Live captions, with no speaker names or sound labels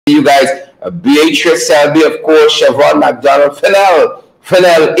You guys, Beatrice Selby, of course, Siobhan McDonald,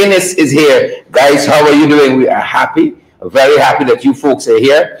 Fennel Innes is here. Guys, how are you doing? We are happy, very happy that you folks are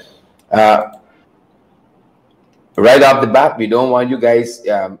here. Right off the bat, we don't want you guys,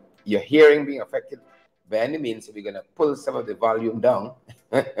 your hearing being affected by any means, so we're going to pull some of the volume down.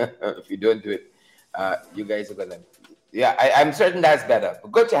 If you don't do it, you guys are going to, I'm certain that's better.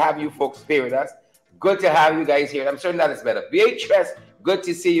 But good to have you folks here with us. Good to have you guys here. I'm certain that is better. Beatrice, good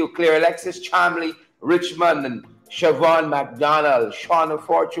to see you. Claire Alexis, Charmley, Richmond, and Siobhan McDonald, Shauna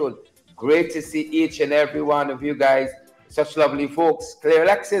Fortune. Great to see each and every one of you guys. Such lovely folks. Claire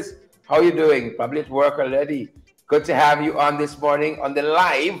Alexis, how are you doing? Probably at work already. Good to have you on this morning on the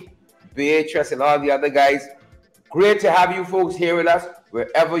live. Beatrice and all the other guys. Great to have you folks here with us,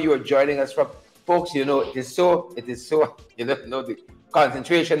 wherever you are joining us from. Folks, you know, it is so, you know, the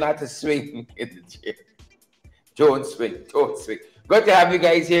concentration not to swing in the chair. Don't swing. Good to have you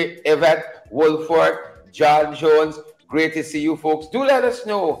guys here. Yvette Wolford, John Jones. Great to see you folks. Do let us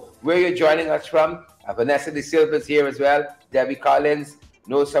know where you're joining us from. Vanessa De Silva is here as well. Debbie Collins.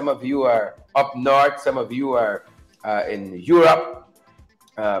 Know some of you are up north. Some of you are in Europe.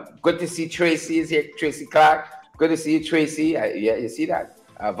 Good to see Tracy is here. Tracy Clark. Good to see you, Tracy. Yeah, you see that?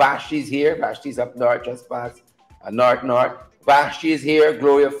 Vashti's here. Vashti's up north, just past north. Vashti is here.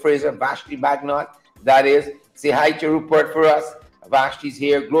 Gloria Fraser. Vashti Bagnot. That is. Say hi to Rupert for us. Vashti's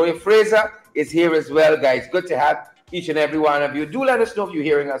here. Gloria Fraser is here as well, guys. Good to have each and every one of you. Do let us know if you're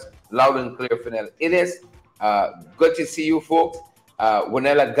hearing us loud and clear, Fennel. It is good to see you, folks.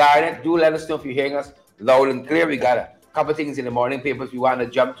 Winella Garnett, do let us know if you're hearing us loud and clear. We got a couple things in the morning papers we want to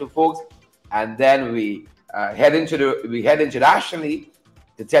jump to, folks. And then we head internationally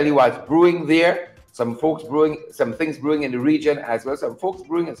to tell you what's brewing there. Some folks brewing, some things brewing in the region as well. Some folks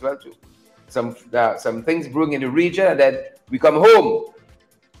brewing as well too. Some things brewing in the region, and then we come home.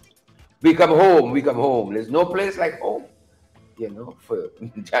 We come home. There's no place like home, you know, for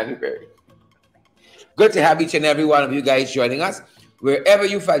January. Good to have each and every one of you guys joining us. Wherever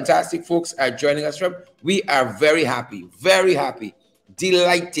you fantastic folks are joining us from, we are very happy,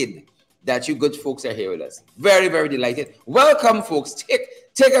 delighted that you good folks are here with us. Very, very delighted. Welcome, folks.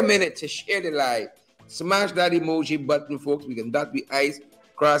 Take a minute to share the live. Smash that emoji button, folks. We can dot the I's,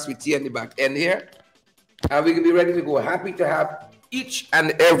 cross with T on the back end here. And we can be ready to go. Happy to have each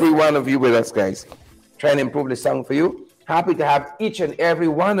and every one of you with us, guys. Trying to improve the sound for you. Happy to have each and every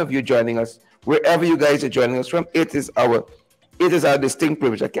one of you joining us. Wherever you guys are joining us from, it is our distinct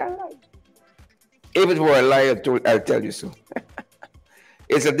privilege. I can't lie. If it were a lie, I'll tell you so.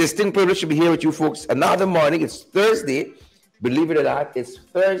 It's a distinct privilege to be here with you folks. Another morning. It's Thursday. Believe it or not, it's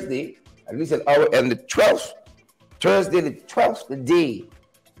Thursday. At least an hour and the 12th. Thursday, the 12th day.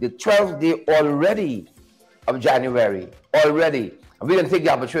 The 12th day already of January. Already. And we're going to take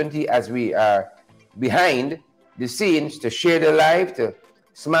the opportunity as we are behind the scenes to share the live, to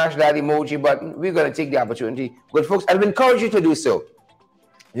smash that emoji button. We're going to take the opportunity. Good folks, I'll encourage you to do so.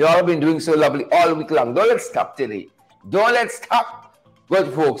 You all have been doing so lovely all week long. Don't let's stop today. Don't let's stop.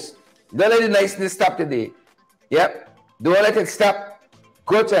 Good folks. Don't let the niceness stop today. Yep. Don't let it stop.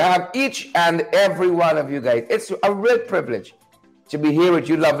 Good to have each and every one of you guys. It's a real privilege to be here with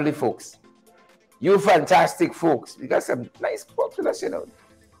you lovely folks. You fantastic folks. We got some nice folks with us, you know.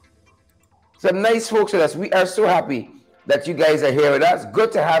 Some nice folks with us. We are so happy that you guys are here with us.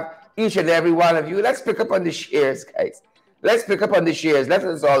 Good to have each and every one of you. Let's pick up on the shares, guys. Let's pick up on the shares. Let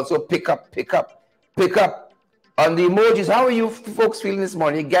us also pick up on the emojis. How are you folks feeling this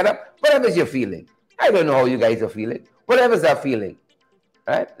morning? Get up. Whatever's you're feeling. I don't know how you guys are feeling. Whatever's that feeling.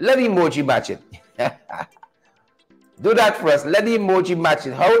 Right? Let the emoji match it. Do that for us. Let the emoji match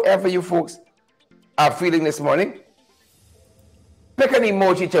it. However you folks are feeling this morning, pick an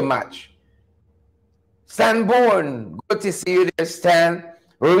emoji to match. Sanborn, good to see you there, Stan.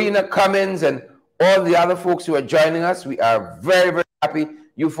 Rowena Cummins and all the other folks who are joining us. We are very, very happy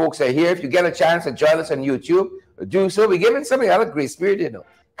you folks are here. If you get a chance to join us on YouTube, do so. We're giving somebody a great spirit, you know.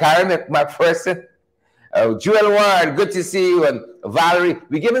 Karen McPherson, Joel Ward, good to see you, and Valerie.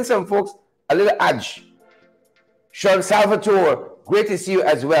 We're giving some folks a little edge. Sean Salvatore, great to see you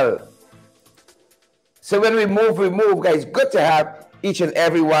as well. So when we move, guys. Good to have each and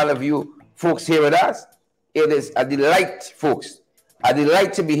every one of you folks here with us. It is a delight, folks. A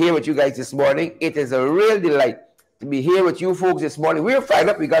delight to be here with you guys this morning. It is a real delight to be here with you folks this morning. We're fired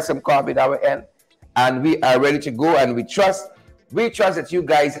up. We got some coffee at our end, and we are ready to go, and we trust that you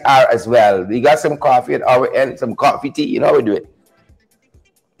guys are as well. We got some coffee at our end, some coffee tea. You know how we do it.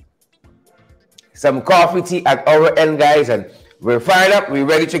 Some coffee tea at our end, guys, and we're fired up. We're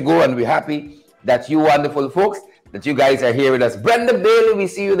ready to go, and we're happy that you wonderful folks that you guys are here with us. Brenda Bailey, we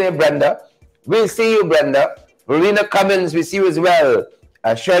see you there, Brenda. We see you, Brenda. Marina Cummins, we see you as well.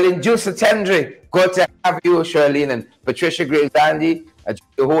 Charlene Jusatendri, good to have you, Charlene, and Patricia Graves Andy,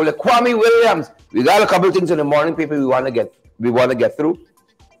 Kwame Williams. We got a couple of things in the morning, people we want to get through.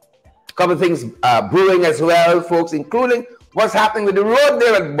 A couple of things brewing as well, folks, including what's happening with the road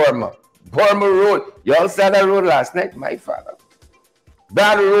there at Burma. Burma Road. You all saw that road last night? My father.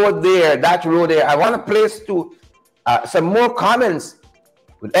 That road there. I want to place to some more comments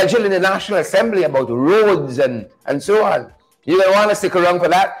with Edgel in the National Assembly about roads and so on. You're going to want to stick around for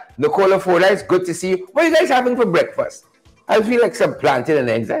that. Nicola Fordyce, good to see you. What are you guys having for breakfast? I feel like some plantain and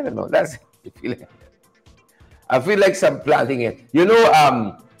eggs. I don't know. That's the feeling. I feel like some planting it. You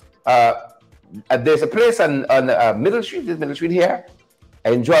know, there's a place on Middle Street, Middle Street here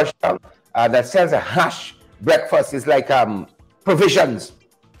in Georgetown, that sells a hash breakfast. It's like provisions.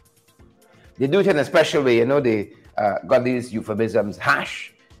 They do it in a special way. You know, they got these euphemisms.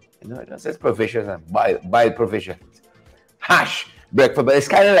 Hash. You know, it says provisions and buy provisions. Hash breakfast, but it's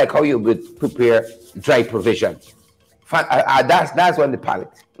kind of like how you would prepare dry provisions. That's on the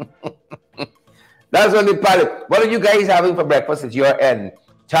palate. That's on the palate. What are you guys having for breakfast at your end?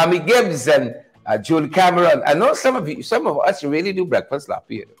 Tommy Gibbs and Julie Cameron. I know some of us really do breakfast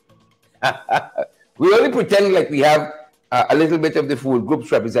sloppy. We only pretend like we have a little bit of the food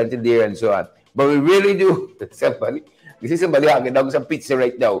groups represented there and so on, but we really do. You see somebody hanging down some pizza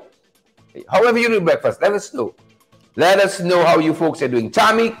right now. However you do breakfast, let us know. Let us know how you folks are doing.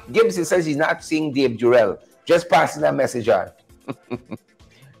 Tommy Gibson says he's not seeing Dave Durrell. Just passing that message on.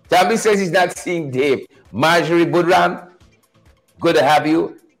 Tommy says he's not seeing Dave. Marjorie Budram, good to have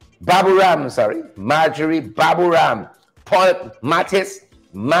you. Marjorie Baburam. Paulette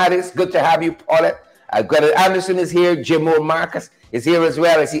Mattis, good to have you, Paulette. Greta Anderson is here. Jimo Marcus is here as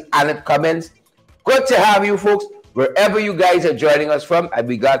well. I see Annette Cummins. Good to have you, folks, wherever you guys are joining us from. And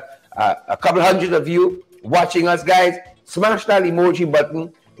we got a couple hundred of you watching us, guys. Smash that emoji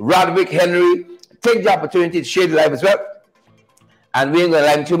button. Roderick Henry, take the opportunity to share the live as well. And we ain't gonna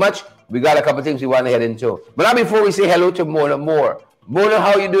lie too much. We got a couple things we want to head into. But now before we say hello to Mona Moore. Mona,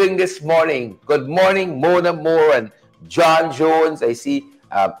 how are you doing this morning? Good morning, Mona Moore and John Jones. I see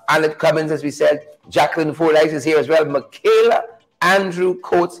Annette Cummins, as we said. Jacqueline Fordyce is here as well. Michaela Andrews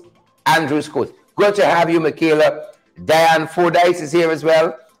Coates. Good to have you, Michaela. Diane Fordyce is here as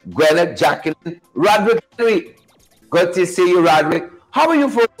well. Gwyneth, Jacqueline, Roderick Henry. Good to see you, Roderick. How are you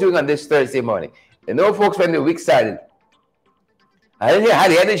folks doing on this Thursday morning? You know, folks, when the week started, I didn't think I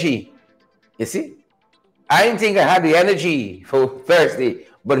had the energy. You see? I didn't think I had the energy for Thursday,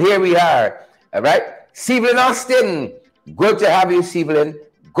 but here we are. All right? Sevelin Austin. Good to have you, Sevelin.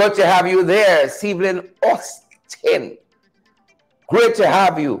 Good to have you there, Sevelin Austin. Great to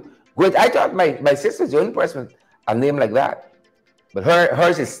have you. Great. I thought my sister's the only person with a name like that. But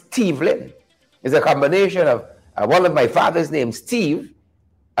hers is Steve Lynn. It's a combination of one of my father's names, Steve,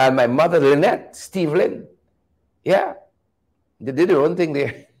 and my mother, Lynette, Steve Lynn. Yeah. They did their own thing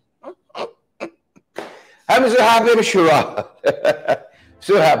there. I'm so happy, Shura.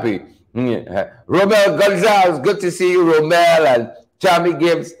 So happy. Yeah. Romel Gonzalez, good to see you, Romel, and Tommy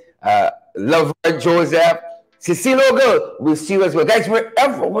Gibbs, Lover Joseph, Cecile Ogle, we'll see you as well. Guys,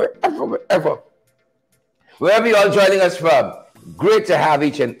 wherever you're all joining us from, great to have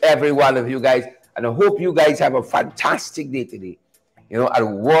each and every one of you guys. And I hope you guys have a fantastic day today. You know, at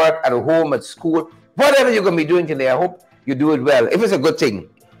work, at home, at school, whatever you're going to be doing today, I hope you do it well. If it's a good thing.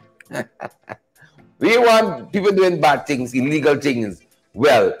 We want people doing bad things, illegal things.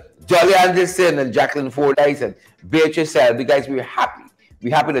 Well, Jolly Anderson and Jacqueline Fordyce and Beatrice Selby, guys, we're happy.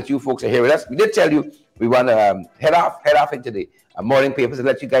 We're happy that you folks are here with us. We did tell you we want to head off into the morning papers and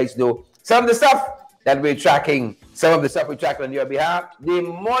let you guys know some of the stuff that we're tracking, some of the stuff we're tracking on your behalf. The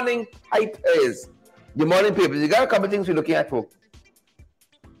morning papers. The morning papers. You got a couple of things we're looking at, folks.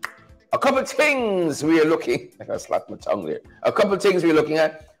 A couple of things we are looking. I gotta slap my tongue there. A couple of things we're looking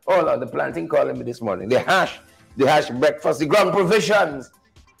at. Oh no, the planting calling me this morning. The hash breakfast, the ground provisions.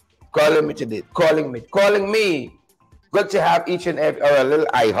 Calling me today. Calling me. Good to have each and every a little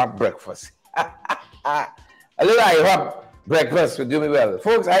IHOP breakfast. A little IHOP breakfast would do me well.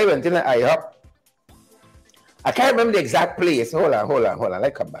 Folks, I went in an IHOP. I can't remember the exact place. Hold on.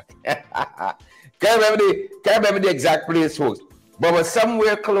 Let's come back. Can't remember the exact place, folks. But we're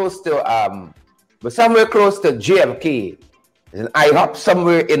somewhere close to JFK. There's an IHOP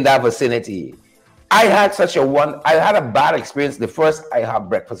somewhere in that vicinity. I had a bad experience the first IHOP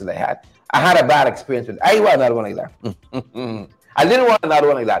breakfast that I had. I had a bad experience with it. I want another one like that. I didn't want another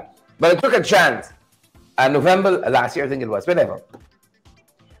one like that. But I took a chance. November last year, I think it was, whatever.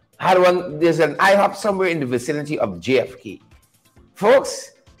 had one, there's an IHOP somewhere in the vicinity of JFK.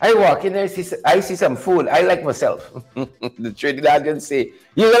 Folks, I walk in there, I see some food. I like myself. The Trinidadians say,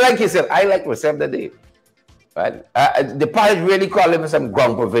 you don't like yourself. I like myself that day. Right? The pilot really called him for some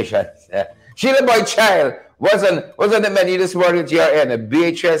ground provisions. Sheila Boy Child was on the menu this morning at your end.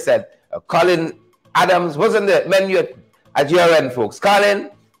 Beatrice and Colin Adams was on the menu at your end, folks. Colin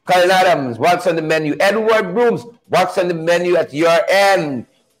Adams, what's on the menu? Edward Brooms, what's on the menu at your end?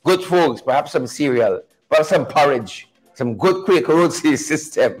 Good folks, perhaps some cereal, perhaps some porridge, some good Quaker Oats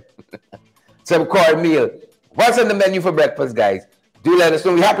system, some cornmeal. What's on the menu for breakfast, guys? Do let us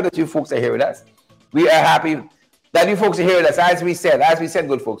know. We're happy that you folks are here with us. We are happy that you folks are here with us. As we said,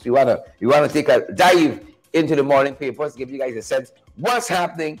 good folks, we wanna take a dive into the morning papers, give you guys a sense what's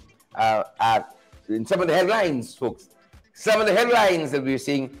happening in some of the headlines, folks. Some of the headlines that we're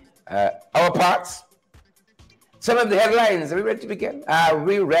seeing, our parts. Some of the headlines. Are we ready to begin? Are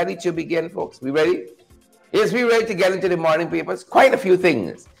we ready to begin, folks? We ready? Yes, we ready to get into the morning papers. Quite a few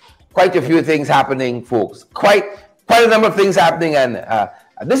things happening, folks. Quite a number of things happening, and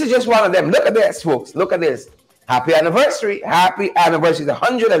this is just one of them. Look at this, folks. Look at this. Happy anniversary. Happy anniversary.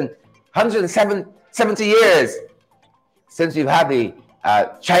 170 years since we've had the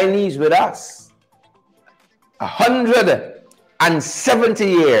Chinese with us. 170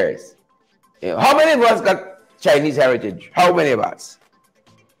 years. How many of us got Chinese heritage? How many of us?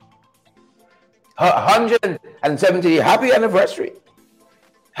 170. Happy anniversary.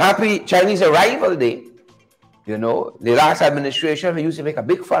 Happy Chinese arrival day. You know, the last administration used to make a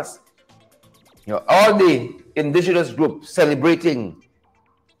big fuss. You know, all the indigenous groups celebrating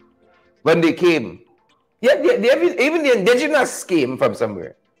when they came. Yeah, even the indigenous came from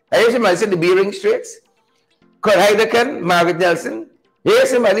somewhere. I hear somebody say the Bering Straits. Kurt Heidecken, Margaret Nelson. Here's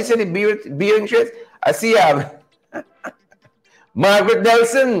somebody say the Bering Straits. I see Margaret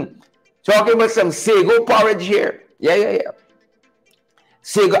Nelson talking about some sago porridge here. Yeah.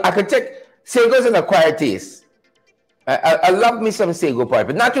 Sago, I could take sago's an acquired taste. I love me some sago porridge,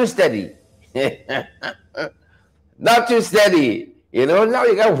 but not too steady. Not too steady. You know, now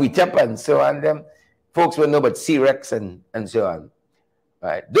you got wheat up and so on. Them folks will know about C-Rex and so on.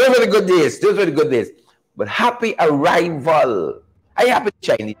 Right. Those were the good days. But happy arrival. I happy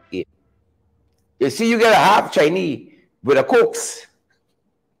Chinese game. You see, you get a half Chinese with a Cokes.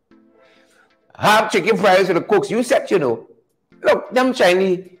 Half chicken fries with a Cokes. You said, you know, look, them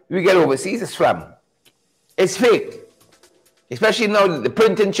Chinese we get overseas is from. It's fake. Especially now, the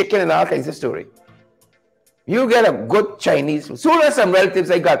printing chicken and all kinds of story. You get a good Chinese. Soon as some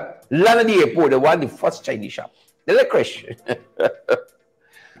relatives I got, land at the airport, they want the first Chinese shop. The licorice.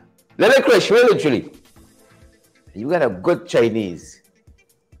 The licorice, literally. You got a good Chinese.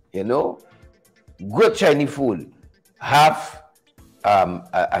 You know? Good Chinese food. Half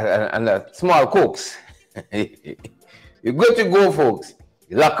and a small Cokes. You're good to go, folks.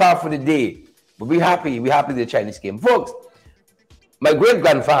 You lock off for the day. But be happy the Chinese came. Folks, my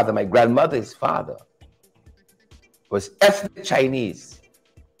great-grandfather, my grandmother's father, was ethnic Chinese.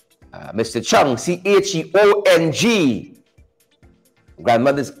 Mr. Chung, C-H-E-O-N-G.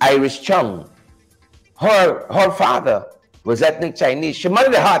 Grandmother's Irish Chung. Her father was ethnic Chinese. She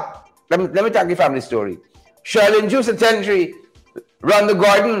married a hot. Let me tell you a family story. Charlene Juice Attendry, run the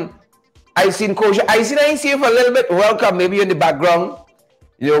garden. I seen kosher. I see you for a little bit. Welcome. Maybe you're in the background.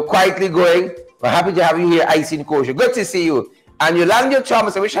 You know, quietly going. We're happy to have you here. I seen kosher. Good to see you. And Yolanda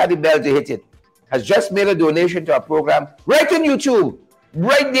Thomas, I wish I had the bell to hit it, has just made a donation to our program. Right on YouTube.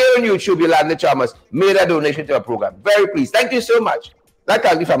 Right there on YouTube, Yolanda Thomas made a donation to our program. Very pleased. Thank you so much. That's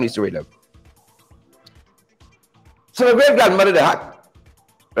our family story now. So my great-grandmother, the hot,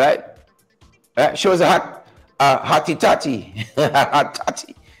 right? She was a hot, hotty tati. Hot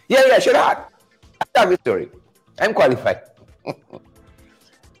tati. Yeah, she was hot. That's the story. I'm qualified.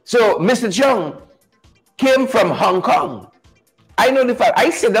 So Mr. Chung came from Hong Kong. I know the fact. I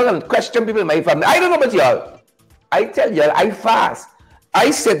sit down and question people in my family. I don't know about y'all. I tell y'all, I fast. I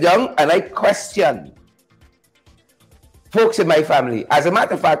sit down and I question folks in my family. As a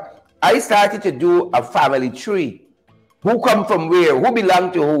matter of fact, I started to do a family tree. Who come from where? Who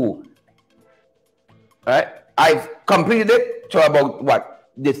belong to who? Right? I've completed it to about what?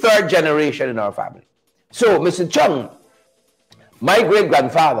 The third generation in our family. So, Mr. Chung, my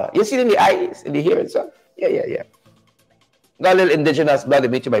great-grandfather, you see in the eyes, in the hair and stuff? Yeah. Got a little indigenous blood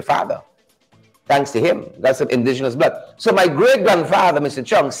in me to my father. Thanks to him. Got some indigenous blood. So my great-grandfather, Mr.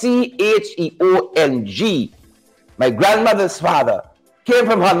 Chung, C-H-E-O-N-G, my grandmother's father, came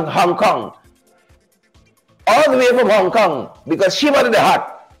from Hong Kong. All the way from Hong Kong, because she mothered the heart.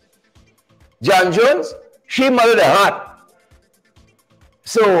 John Jones, she mothered the heart.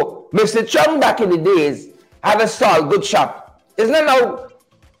 So Mr. Chung back in the days had a stall, good shop. Isn't that now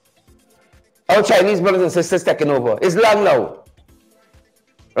our Chinese brothers and sisters taking over? It's long now.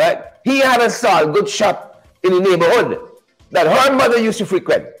 Right? He had a stall, good shop in the neighborhood that her mother used to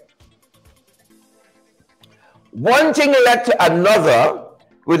frequent. One thing led to another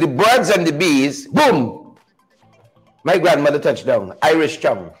with the birds and the bees. Boom! My grandmother touched down. Irish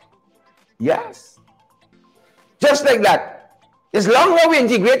Chung. Yes. Just like that. As long as we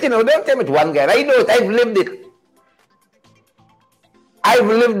integrate, don't tell me it's one guy. I know it. I've lived it. I've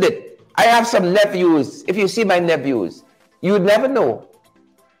lived it. I have some nephews. If you see my nephews, you would never know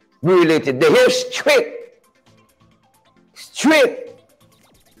we're related. They're here straight. Straight.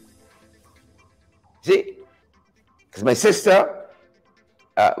 See? Because my sister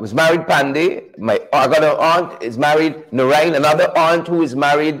was married Pandey. I got an aunt is married Narain. Another aunt who is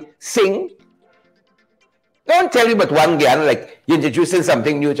married Singh. Don't tell you but one guy, like you're introducing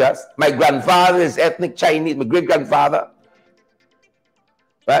something new to us. My grandfather is ethnic Chinese, my great-grandfather.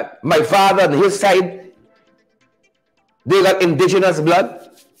 Right? My father on his side, they got indigenous blood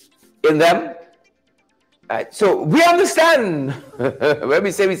in them. Right? So we understand when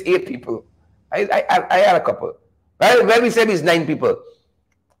we say it's 8 people. I had a couple. Right? When we say it's 9 people.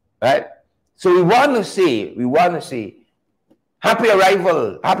 Right? So we want to say, happy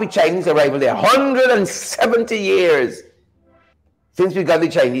arrival, happy Chinese arrival there. 170 years since we got the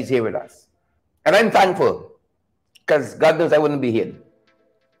Chinese here with us. And I'm thankful because God knows I wouldn't be here.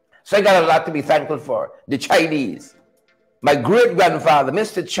 So I got a lot to be thankful for. The Chinese. My great-grandfather,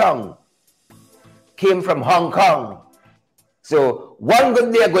 Mr. Chung, came from Hong Kong. So one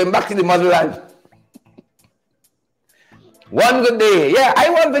good day, going back to the motherland. One good day. Yeah, I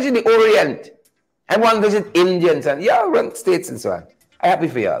want to visit the Orient. I want to visit Indians and run states and so on. I'm happy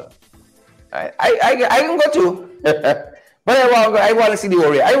for y'all. I can go too. But I want to see the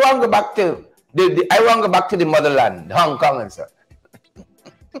Orient. I want to go back to the motherland, Hong Kong and so on.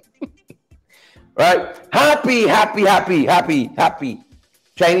 Right? Happy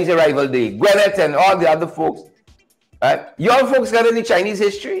Chinese arrival day. Gwyneth and all the other folks. Right? Y'all folks got any Chinese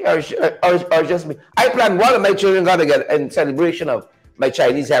history or just me? I plan one of my children got to get in celebration of my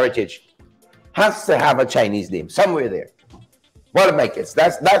Chinese heritage. Has to have a Chinese name somewhere there. One of my kids.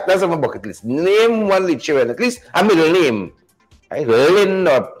 That's on my bucket list. Name one of the children, at least a middle name. Right? Lin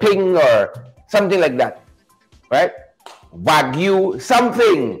or Ping or something like that. Right? Wagyu,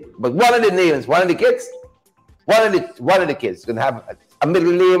 something. But one of the names, one of the kids gonna have a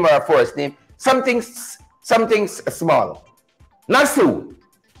middle name or a first name. Something small. Not Sue.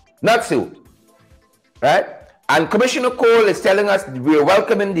 Right? And Commissioner Cole is telling us we're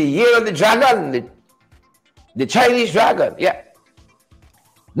welcoming the year of the dragon, the Chinese dragon. Yeah.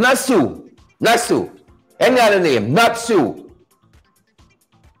 Not Sue. Any other name, not Sue.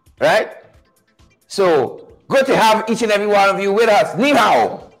 Right? So, good to have each and every one of you with us. Ni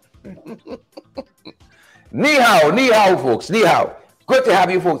hao. Ni hao, folks. Ni hao. Good to have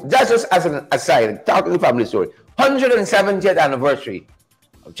you folks. That's just as an aside, talking family story. 170th anniversary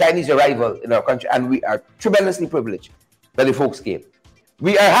of Chinese arrival in our country, and we are tremendously privileged that the folks came.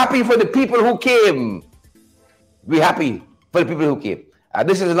 We are happy for the people who came. We're happy for the people who came.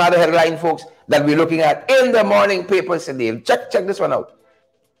 This is another headline, folks, that we're looking at in the morning papers today. Check this one out.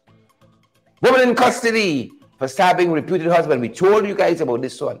 Woman in custody for stabbing reputed husband. We told you guys about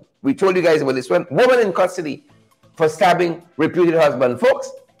this one. Woman in custody for stabbing reputed husband. Folks,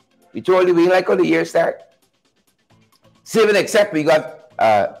 we told you we like how the year start. Save and except we got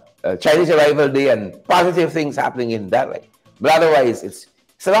Chinese arrival day and positive things happening in that way. But otherwise, it's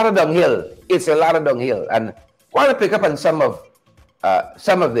a lot of dunghill. And I want to pick up on some of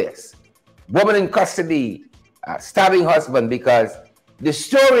this. Woman in custody, stabbing husband, because the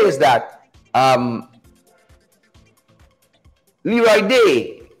story is that Leroy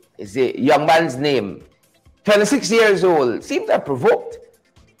Day is the young man's name. 26 years old. Seems to have provoked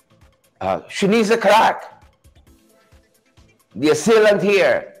Shaniza Karak, the assailant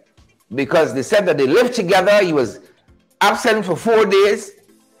here, because they said that they lived together. He was absent for 4 days,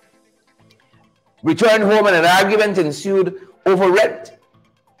 returned home, and an argument ensued over rent,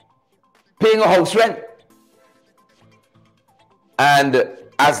 paying a house rent. And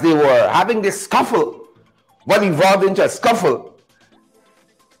as they were having this scuffle, what evolved into a scuffle,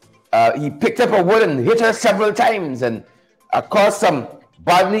 he picked up a wood and hit her several times and caused some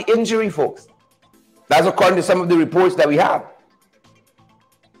bodily injury, folks. That's according to some of the reports that we have.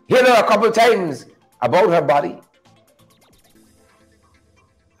 Hit her a couple of times about her body.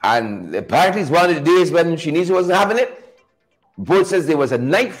 And apparently it's one of the days when Shanice wasn't having it. Report says there was a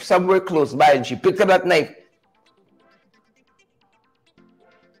knife somewhere close by and she picked up that knife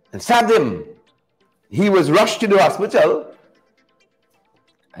and stabbed him. He was rushed to the hospital,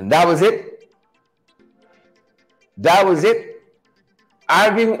 and that was it. That was it.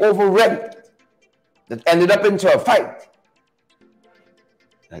 Arguing over rent that ended up into a fight.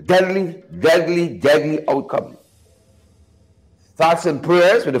 A deadly, deadly, deadly outcome. Thoughts and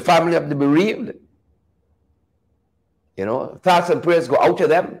prayers with the family of the bereaved. You know, thoughts and prayers go out to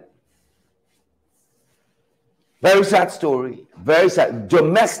them. Very sad story. Very sad.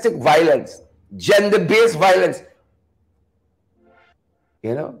 Domestic violence. Gender-based violence.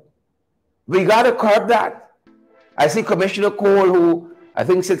 You know, we got to curb that. I see Commissioner Cole, who I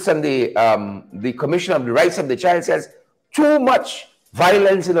think sits on the Commission of the Rights of the Child, says too much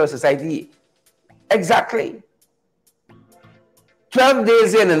violence in our society. Exactly. 12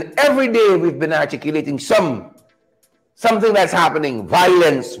 days in, and every day we've been articulating something that's happening.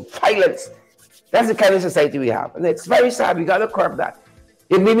 Violence. That's the kind of society we have. And it's very sad. We got to curb that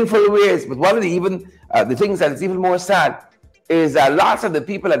in meaningful ways. But one of the things that is even more sad is that lots of the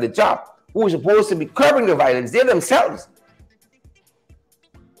people at the top who are supposed to be curbing the violence, they themselves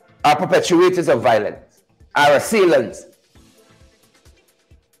are perpetuators of violence, are assailants.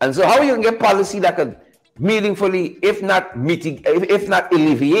 And so how you can get policy that can meaningfully, if not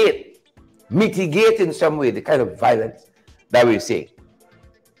alleviate, mitigate in some way the kind of violence that we're seeing.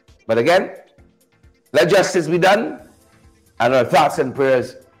 But again, let justice be done, and our thoughts and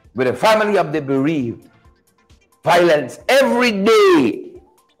prayers with the family of the bereaved. Violence every day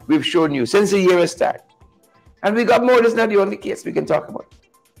we've shown you since the year started. And we got more. This is not the only case we can talk about.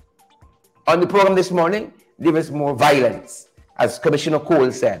 On the program this morning, there was more violence, as Commissioner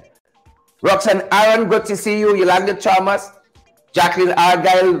Cole said. Roxanne Aaron, good to see you. Yolanda Thomas, Jacqueline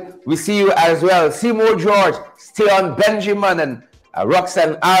Argyle, we see you as well. Seymour George, Steon Benjamin, and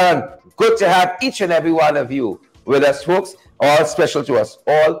Roxanne Aaron. Good to have each and every one of you with us, folks. All special to us.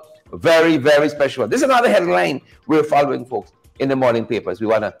 All very, very special. This is another headline we're following, folks, in the morning papers. We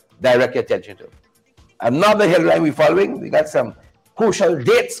want to direct your attention to. Another headline we're following. We got some crucial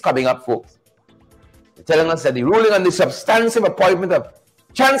dates coming up, folks. They're telling us that the ruling on the substantive appointment of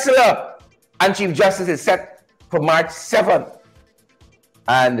Chancellor and Chief Justice is set for March 7th.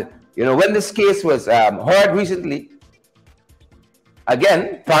 And, you know, when this case was heard recently,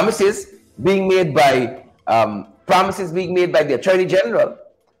 again, promises being made by the Attorney General.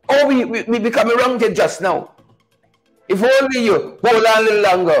 Oh, we become rounded just now. If only you hold on a little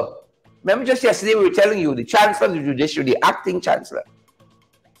longer. Remember just yesterday we were telling you the Chancellor of the Judiciary, the acting Chancellor,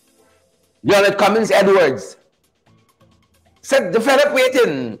 Leonard Cummins Edwards, said the fed up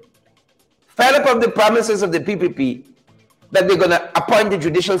waiting, fed up of the promises of the PPP that they're going to appoint the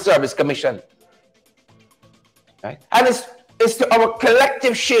Judicial Service Commission. Right? And it's to our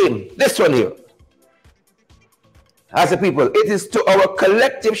collective shame, this one here, as a people, it is to our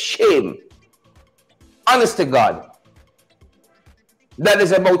collective shame, honest to God, that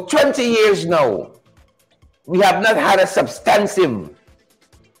is about 20 years now, we have not had a substantive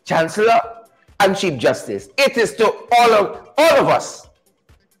Chancellor and Chief Justice. It is to all of us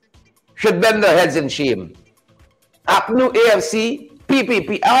should bend their heads in shame. APNU, AFC,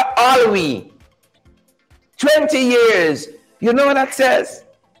 PPP, all we. 20 years. You know what that says?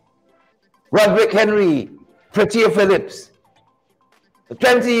 Roderick Henry, Prettier Phillips. For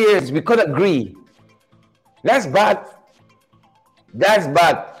 20 years, we could agree. That's bad. That's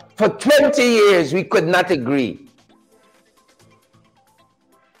bad. For 20 years, we could not agree.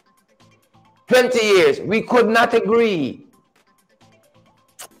 20 years, we could not agree.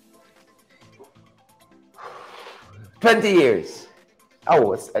 20 years.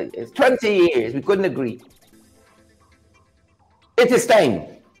 Oh, it's 20 years, we couldn't agree. It is time.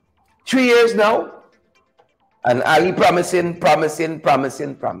 3 years now, and Ali promising. The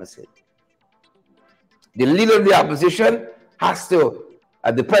leader of the opposition has to,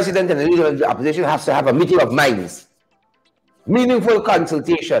 the president and the leader of the opposition has to have a meeting of minds, meaningful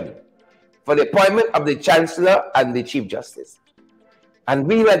consultation for the appointment of the Chancellor and the Chief Justice. And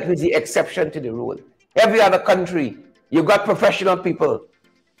we went with the exception to the rule. Every other country, you've got professional people,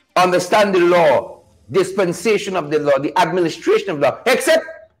 understand the law, dispensation of the law, the administration of law, except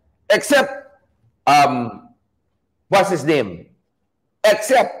what's his name?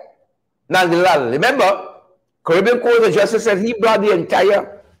 Except Nandilal. Remember, Caribbean Court of Justice said he brought the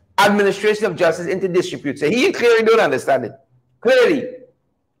entire administration of justice into disrepute. So he clearly don't understand it. Clearly.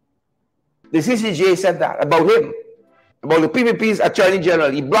 The CCJ said that about him, about the PPP's Attorney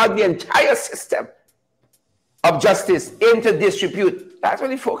General. He brought the entire system of justice into disrepute. That's what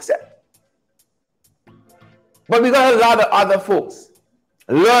the folks said. But we got a lot of other folks,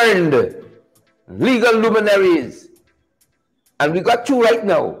 learned legal luminaries, And we got two right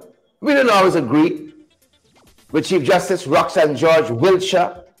now. We don't always agree with Chief Justice Roxanne George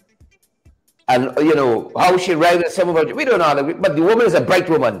Wiltshire and, you know, how she arrived at some of her. We don't all agree, but the woman is a bright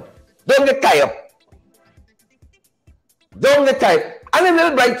woman. Don't get tied up. Don't get tied. And a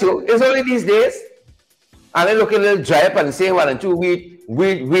little bright too. It's only these days. And they look a little dry up and say one and two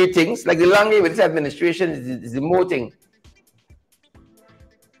weird things. Like the long way with this administration is demoting.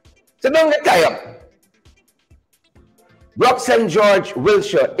 So don't get tied up. Roxanne George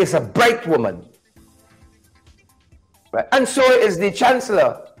Wiltshire is a bright woman. Right? And so is the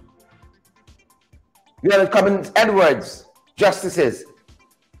Chancellor. You have Cummins Edwards, justices.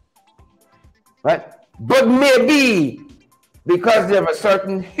 Right? But maybe because they have a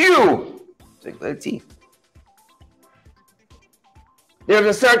certain hue, drink tea. They have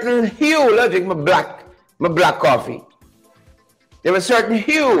a certain hue. Let's drink my black coffee. They have a certain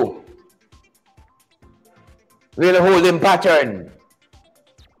hue. With a holding pattern.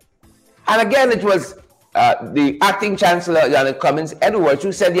 And again, it was the acting Chancellor, Janet Cummins Edwards,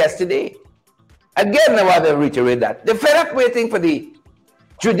 who said yesterday. Again, I want to reiterate that. They're fed up waiting for the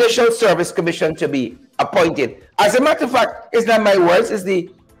Judicial Service Commission to be appointed. As a matter of fact, it's not my words, it's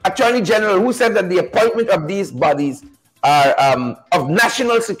the Attorney General who said that the appointment of these bodies are of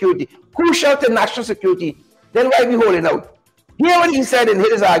national security, crucial to national security. Then why are we holding out? Hear what he said in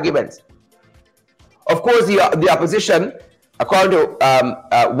his arguments. Of course, the opposition, according to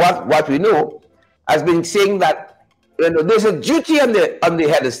what we know, has been saying that, you know, there's a duty on the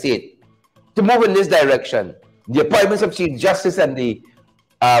head of state to move in this direction. The appointments of Chief Justice and the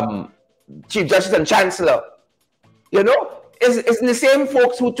Chief Justice and Chancellor, you know, it's the same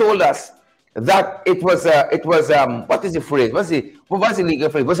folks who told us that it was what is the phrase? What's the legal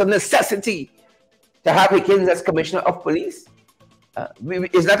phrase? It was a necessity to have Hickins as Commissioner of Police.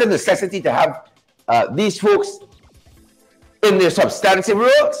 It's not a necessity to have these folks in their substantive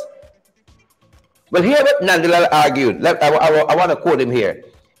roles. Well, here what Nandalal argued. I want to quote him here.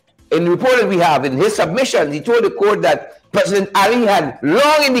 In the report that we have, in his submission, he told the court that President Ali had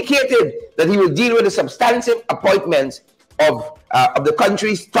long indicated that he would deal with the substantive appointments of the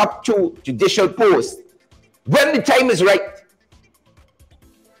country's top two judicial posts when the time is right.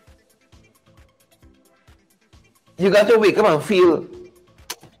 You got to wake up and feel,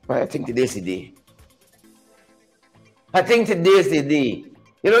 well, I think today's the day. I think today is the day.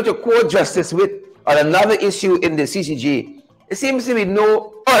 You know, to quote Justice Witt on another issue in the CCJ, there seems to be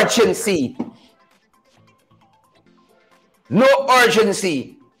no urgency. No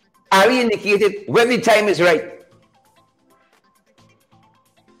urgency. Ali indicated when the time is right.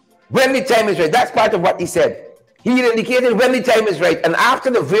 When the time is right. That's part of what he said. He indicated when the time is right. And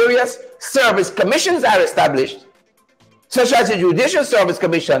after the various service commissions are established, such as the Judicial Service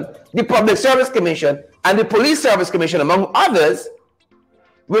Commission, the Public Service Commission, and the Police Service Commission, among others,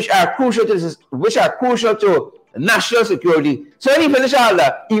 which are crucial to national security. So when he finish all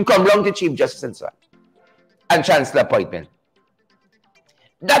that, he come along to Chief Justice and so on, and Chancellor appointment.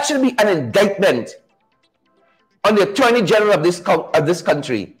 That should be an indictment on the Attorney General of this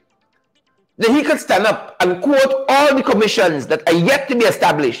country. That he could stand up and quote all the commissions that are yet to be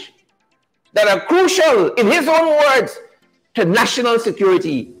established, that are crucial, in his own words, to national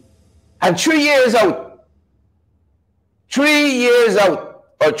security. And 3 years out, 3 years out,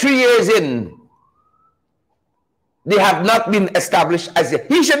 or 3 years in, they have not been established as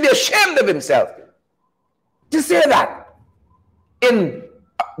yet. He should be ashamed of himself to say that in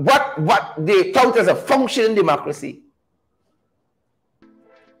what they count as a functioning democracy.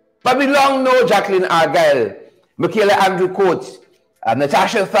 But we long know Jacqueline Argyle, Michaela Andrew Coates,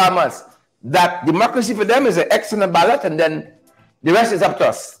 Natasha Thomas, that democracy for them is an X on a ballot and then the rest is up to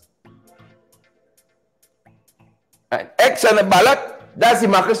us. Right. X on a ballot, that's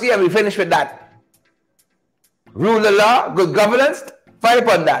democracy, and we finish with that. Rule the law, good governance, fight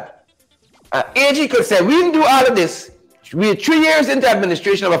upon that. AG could say, we didn't do all of this. We're 3 years into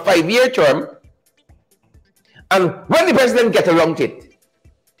administration of a 5-year term, and when the president gets around it.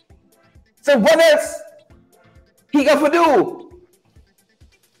 So what else he got to do?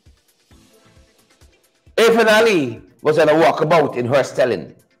 Irfan Ali was on a walkabout in her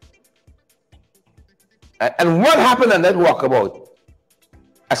telling. And what happened on that walkabout,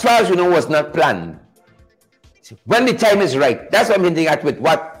 as far as we know, was not planned. When the time is right, that's what I'm hinting at with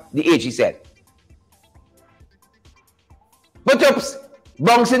what the AG said. Put-ups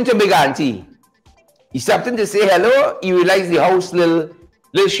bunks into Big Auntie. He stopped in to say hello. He realized the house little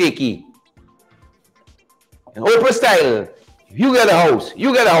shaky. In Oprah style, you get a house,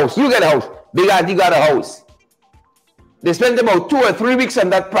 you get a house, you get a house. Big Auntie got a house. They spent about 2 or 3 weeks on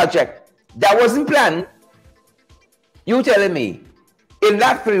that project. That wasn't planned. You telling me, in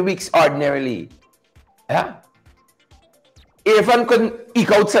that 3 weeks ordinarily, yeah, if one couldn't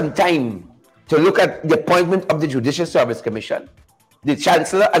eke out some time to look at the appointment of the Judicial Service Commission, the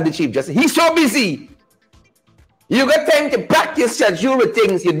Chancellor and the Chief Justice, he's so busy. You got time to practice schedule with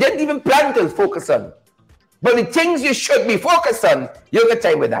things you didn't even plan to focus on. But the things you should be focused on, you got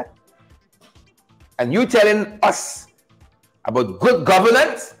time with that. And you telling us about good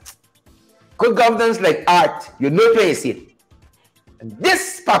governance like art, you know where you see it. And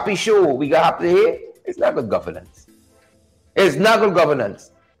this puppy show we got up here, it's not good governance. It's not good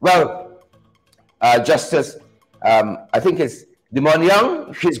governance. Well, Justice, I think it's Demon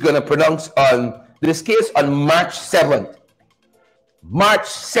Young, she's going to pronounce on this case on March 7th. March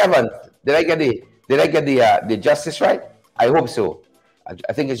 7th. Did I get the justice right? I hope so.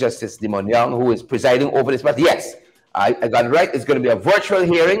 I think it's Justice Demon Young who is presiding over this. But yes, I got it right. It's going to be a virtual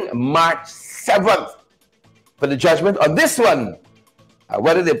hearing March 7th for the judgment on this one.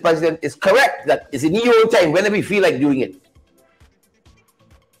 Whether the president is correct, that is in your own time, whenever we feel like doing it.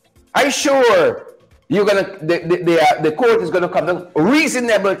 I'm sure you're gonna the court is gonna come down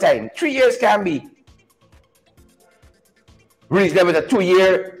reasonable time. 3 years can be reasonable. A 2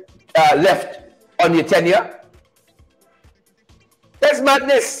 year left on your tenure. That's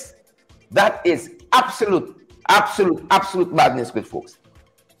madness. That is absolute madness, good folks.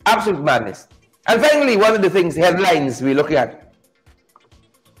 Absolute madness. And finally, one of the things, headlines we're looking at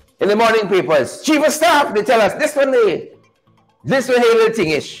in the morning papers, Chief of Staff, they tell us this one here, little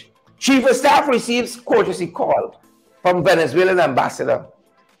thing-ish. Chief of Staff receives courtesy call from Venezuelan ambassador.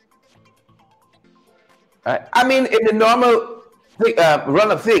 I mean, in the normal run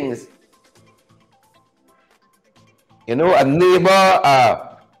of things, you know, a neighbor,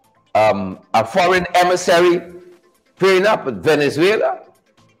 a foreign emissary pairing up with Venezuela,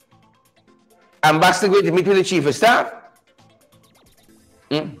 ambassador going to meet with the Chief of Staff.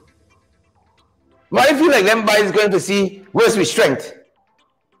 But I feel like them boys going to see where's my strength.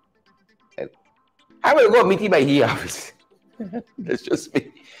 I will go meet him by his office. That's just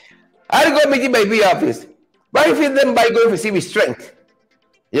me. I'll go meet him by his office. But I feel them by going to see my strength.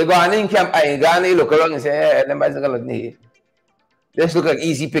 You go on in camp, I go and look around and say, hey, them boys are going to need. Let's look like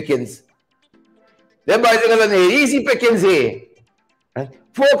easy pickings. Them boys are going to need easy pickings here. Right?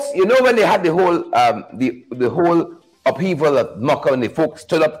 Folks, you know when they had the whole the whole upheaval of Mecca and the folks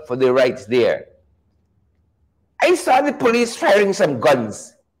stood up for their rights there. I saw the police firing some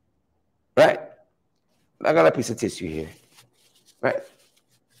guns. Right? I got a piece of tissue here. Right?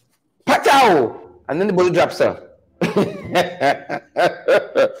 Patow! And then the bullet drops her.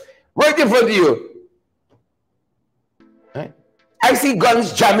 Right in front of you. Right? I see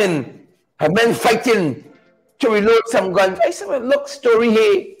guns jamming. And men fighting to reload some guns. I said, well, look, story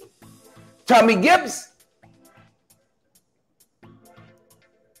here. Tommy Gibbs.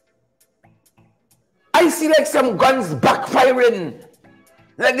 I see like some guns backfiring.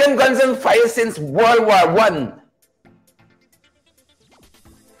 Like them guns on fire since World War I.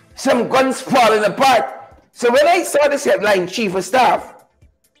 Some guns falling apart. So when I saw this headline, Chief of Staff,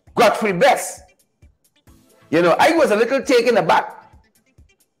 Godfrey Best, you know, I was a little taken aback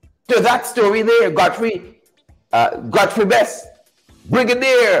to that story there. Godfrey Best,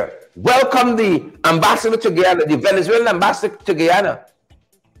 Brigadier, welcomed the ambassador to Guyana, the Venezuelan ambassador to Guyana.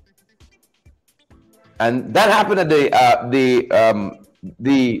 And that happened at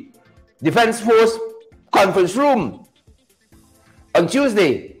the Defense Force conference room on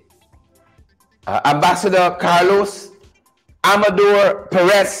Tuesday. Ambassador Carlos Amador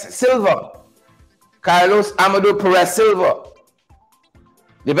Perez Silva. Carlos Amador Perez Silva,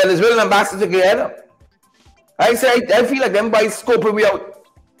 the Venezuelan ambassador to Guyana. I said, I feel like them boys scoping me out.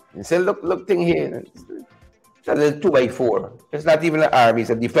 And say, look thing here. It's a little 2x4. It's not even an army, it's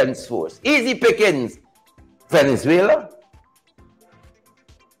a defense force. Easy pickings. Venezuela?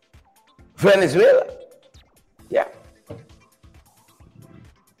 Venezuela? Yeah.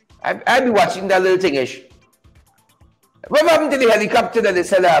 I'd be watching that little thingish. What happened to the helicopter that they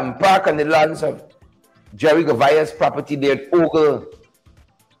said park on the lands of Jerry Govaya's property there at Ogle?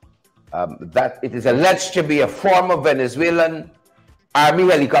 That it is alleged to be a former Venezuelan army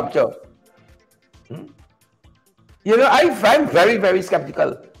helicopter. You know, I'm very, very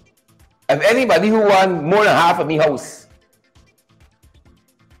skeptical of anybody who won more than half of me house.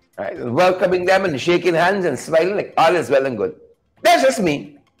 Right? Welcoming them and shaking hands and smiling like all is well and good. That's just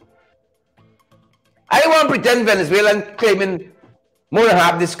me. I don't want to pretend Venezuela claiming more than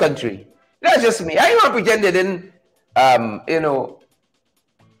half this country. That's just me. I don't want to pretend they didn't, you know,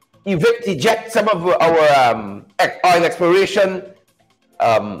 eject some of our oil exploration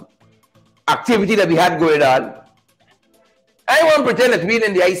activity that we had going on. I won't pretend that we're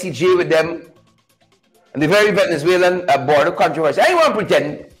in the ICJ with them and the very Venezuelan border controversy. I won't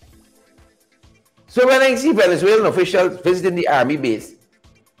pretend. So when I see Venezuelan officials visiting the army base,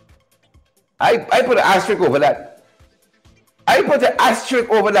 I put an asterisk over that. I put an asterisk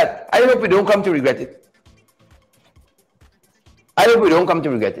over that. I hope we don't come to regret it. I hope we don't come to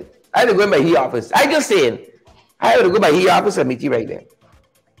regret it. I had to go in my HE office. I just saying, I had to go in my HE office and meet you right there.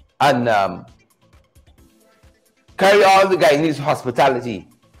 And carry all the Guyanese hospitality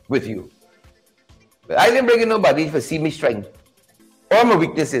with you. But I didn't bring in nobody for see me strength or my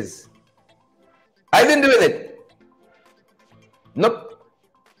weaknesses. I didn't do it. Nope.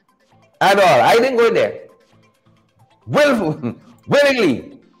 At all. I didn't go there.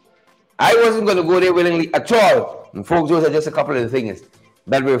 Willingly. I wasn't going to go there willingly at all. And folks, those are just a couple of the things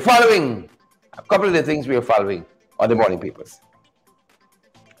that we're following. A couple of the things we're following on the morning papers.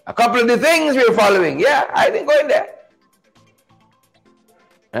 A couple of the things we're following. Yeah, I didn't go in there.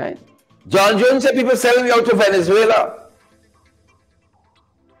 Right? John Jones said people selling me out to Venezuela.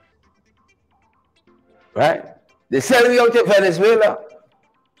 Right? They're selling me out to Venezuela.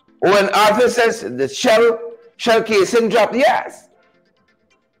 When Arthur says the shell casing dropped, yes.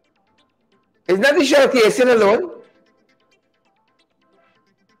 It's not the shell casing alone.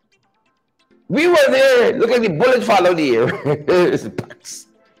 We were there. Look at the bullet follow the air.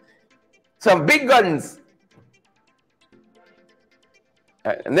 Some big guns.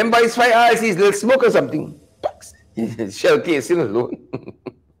 And then by his fire eyes, sees little smoke or something. Shell casing alone.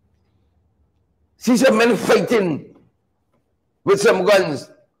 See some men fighting with some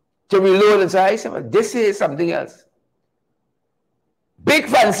guns to reload and say, this is something else. Big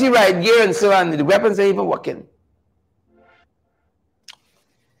fancy riot gear and so on. The weapons are even working.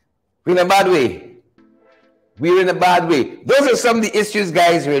 We're in a bad way. We're in a bad way. Those are some of the issues,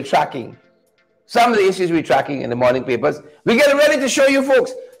 guys, we're tracking. Some of the issues we're tracking in the morning papers. We're getting ready to show you,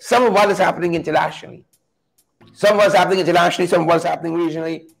 folks, some of what is happening internationally. Some of what's happening internationally, some of what's happening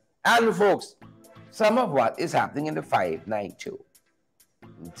regionally. And, folks, some of what is happening in the 592.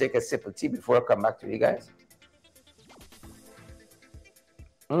 Take a sip of tea before I come back to you guys.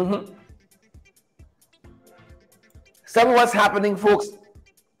 Some of what's happening, folks,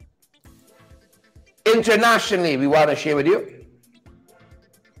 internationally, we want to share with you.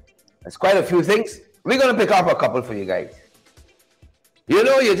 There's quite a few things. We're going to pick up a couple for you guys. You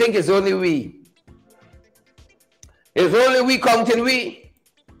know, you think it's only we. It's only we counting we.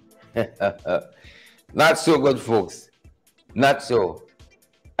 Not so good, folks. Not so.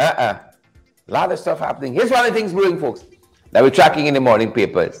 A lot of stuff happening. Here's one of the things brewing, folks, that we're tracking in the morning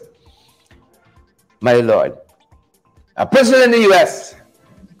papers. My Lord. A prisoner in the U.S.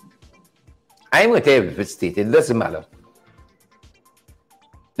 I'm going to tell you if it's state. It doesn't matter.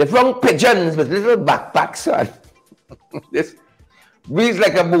 They found pigeons with little backpacks on. This reads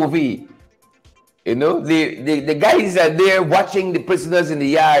like a movie. You know, the guys are there watching the prisoners in the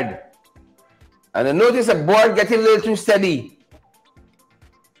yard. And I notice a board getting a little too steady.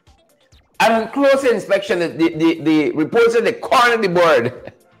 And on close inspection, the report said they cornered the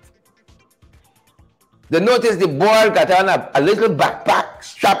board. They noticed the board got on a little backpack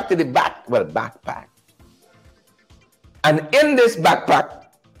strapped to the back. Well, backpack. And in this backpack,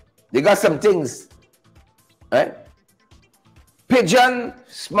 they got some things. Right? Pigeon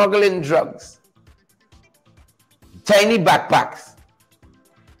smuggling drugs. Tiny backpacks.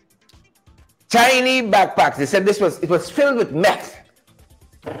 Tiny backpacks. They said it was filled with meth.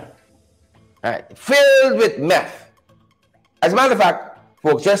 Right, filled with meth. As a matter of fact,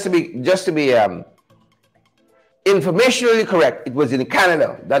 folks, just to be informationally correct, it was in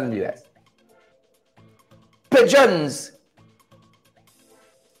Canada, not in the US. Pigeons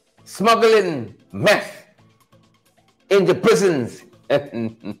smuggling meth into prisons.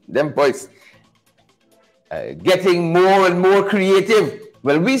 Them boys getting more and more creative.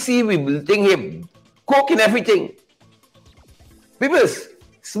 Well, we think him coke and everything. People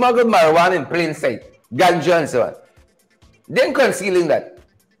smuggle marijuana in plain sight, ganja and so on. Then concealing that.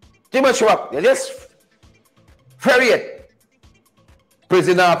 Too much work. They just ferry it.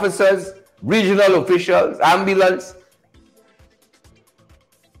 Prison officers, regional officials, ambulance.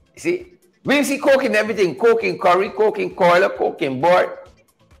 See, we see coke in everything. Coke in curry, coke in cola, coke in board.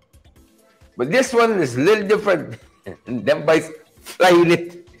 But this one is a little different. Them boys flying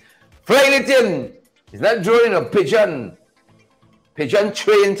it in. It's not drawing a pigeon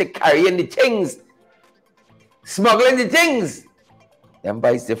train to carrying the things, smuggling the things. Them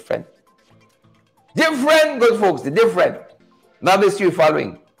boys different. Different, good folks, the different. Now this you're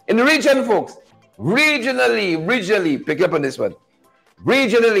following. In the region, folks, regionally, pick up on this one.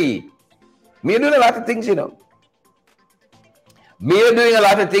 Regionally, me doing a lot of things, you know. We are doing a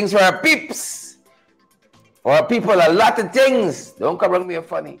lot of things for our peeps. For our people, a lot of things. Don't come around me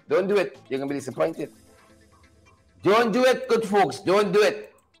funny. Don't do it. You're going to be disappointed. Don't do it, good folks. Don't do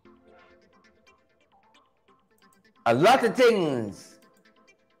it. A lot of things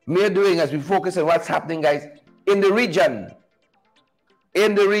we are doing as we focus on what's happening, guys, in the region.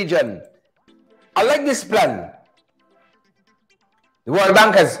 In the region. I like this plan. The World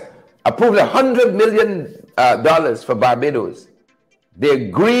Bank has approved $100 million for Barbados. Their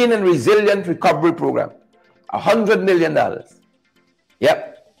Green and Resilient Recovery Program. $100 million.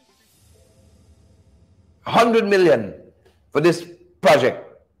 Yep. $100 million for this project.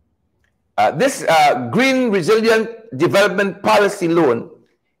 This Green Resilient Development Policy loan,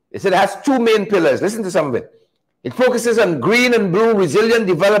 it said it has two main pillars. Listen to some of it. It focuses on green and blue resilient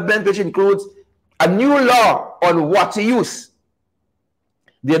development, which includes a new law on water use,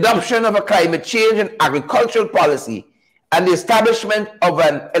 the adoption of a climate change and agricultural policy, and the establishment of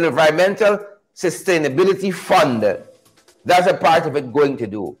an environmental sustainability fund. That's a part of it going to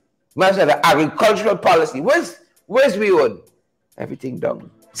do. Imagine the agricultural policy. Where's we on? Everything done.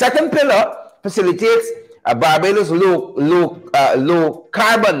 Second pillar facilitates Barbados low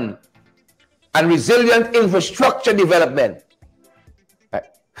carbon and resilient infrastructure development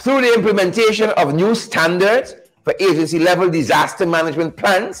through the implementation of new standards for agency-level disaster management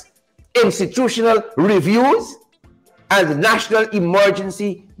plans, institutional reviews, and the National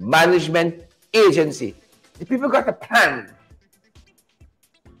Emergency Management Agency. The people got a plan.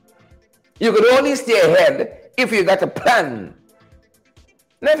 You could only stay ahead if you got a plan.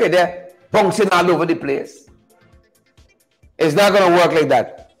 Now if you're there bouncing all over the place, it's not going to work like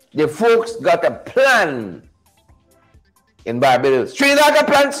that. The folks got a plan in Barbados. Trinidad got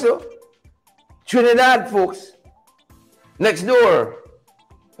plans too. Trinidad, folks. Next door.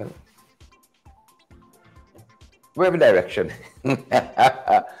 Whatever direction.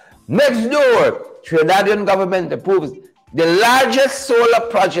 Next door, Trinidadian government approves the largest solar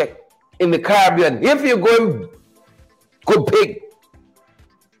project in the Caribbean. If you're going, go big.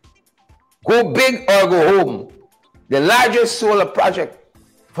 Go big or go home. The largest solar project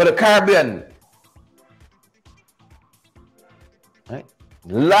for the Caribbean. Right?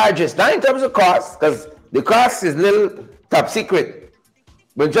 Largest, not in terms of cost, because the cost is little top secret,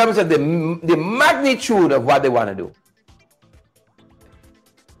 but in terms of the magnitude of what they want to do.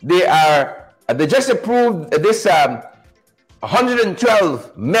 They just approved this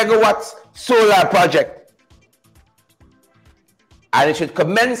 112 megawatts solar project, and it should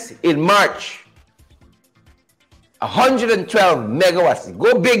commence in March. 112 megawatts.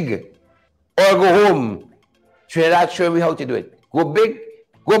 Go big or go home. Trinidad show me how to do it. Go big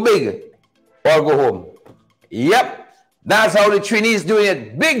or go home. Yep, that's how the Trinis doing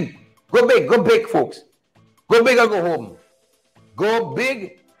it. Big, go big, folks. Go big or go home. Go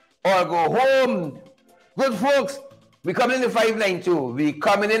big or go home. Good folks, we coming in the 592. We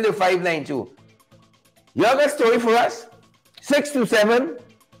coming in the 592. You have a story for us?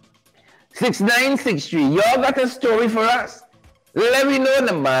 627-6963. Y'all got a story for us? Let me know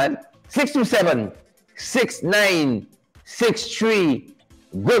them, man. 627-6963.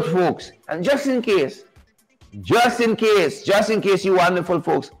 Good folks. And just in case you wonderful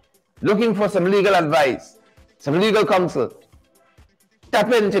folks looking for some legal advice, some legal counsel,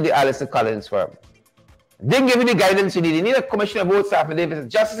 tap into the Alistair Collins firm. They can give you the guidance you need. You need a commissioner of both affidavits,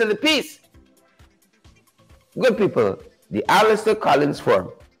 justice of the peace. Good people. The Alistair Collins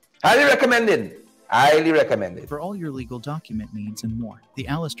firm. Highly recommended. Highly recommended. For all your legal document needs and more, the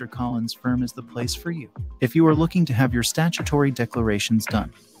Alistair Collins firm is the place for you. If you are looking to have your statutory declarations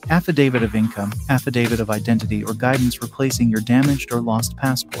done, affidavit of income, affidavit of identity, or guidance replacing your damaged or lost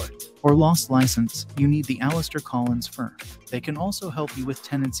passport or lost license, you need the Alistair Collins firm. They can also help you with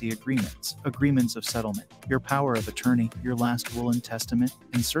tenancy agreements, agreements of settlement, your power of attorney, your last will and testament,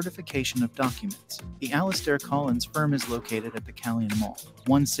 and certification of documents. The Alistair Collins firm is located at the Callion Mall,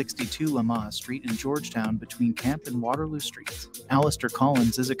 162 Lamar Street in Georgetown between Camp and Waterloo Streets. Alistair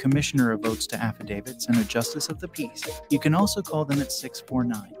Collins is a commissioner of votes to affidavits and a justice of the peace. You can also call them at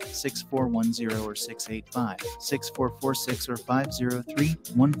 649-6410 or 685-6446 or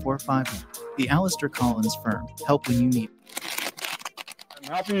 503-1451. The Alistair Collins firm. Help when you need.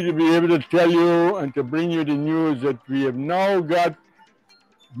 I'm happy to be able to tell you and to bring you the news that we have now got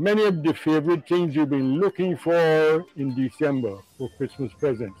many of the favorite things you've been looking for in December for Christmas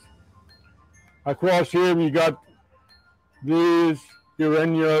presents. Across here we got these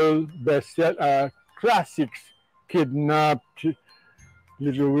perennial classics: Kidnapped,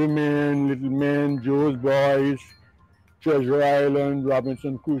 Little Women, Little Men, Joe's Boys, Treasure Island,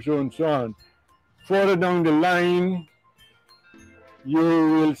 Robinson Crusoe, and so on. Further down the line, you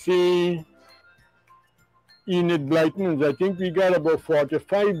will see Enid Blyton's. I think we got about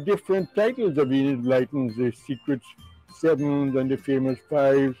 45 different titles of Enid Blyton's, the Secret Sevens and the Famous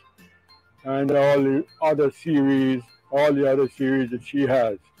Fives, and all the other series that she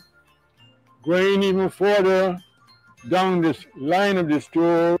has. Going even further down this line of the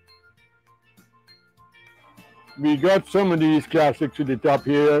store, we got some of these classics to the top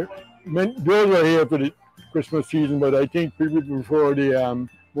here. Those are here for the Christmas season, but I think people prefer the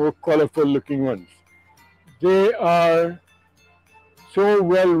more colorful looking ones. They are so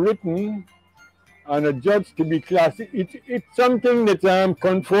well written and adjudged to be classic. It's something that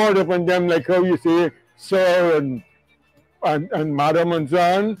conferred upon them, like how you say Sir and Madam and so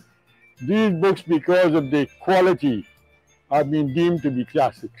on. These books, because of the quality, have been deemed to be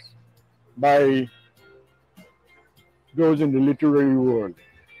classics by those in the literary world.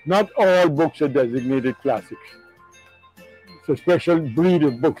 Not all books are designated classics. It's a special breed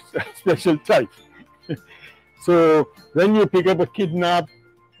of books, a special type. So when you pick up a Kidnap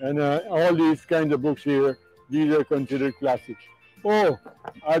and all these kinds of books here, these are considered classics. Oh,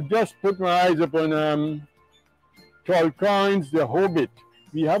 I've just put my eyes upon Tolkien's The Hobbit.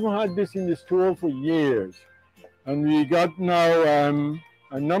 We haven't had this in the store for years. And we got now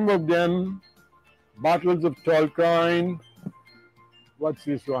a number of them. Battles of Tolkien. What's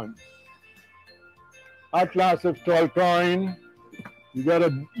this one? Atlas of Tolkien. You got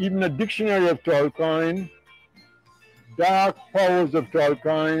even a dictionary of Tolkien. Dark Powers of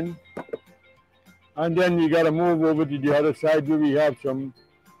Tolkien. And then we got to move over to the other side where we have some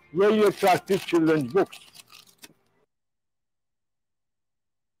really attractive children's books.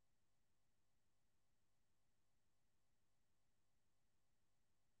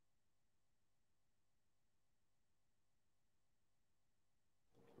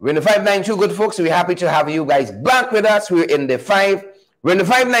 We're in the 592, good folks. We're happy to have you guys back with us. We're in the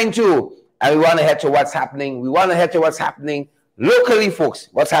 592, and we want to head to what's happening. We want to head to what's happening locally, folks.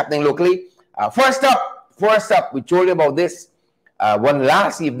 What's happening locally? First up, we told you about this one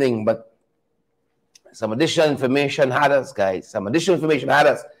last evening, but some additional information had us, guys. Some additional information had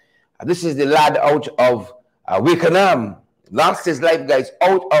us. This is the lad out of Wickenham. Lost his life, guys,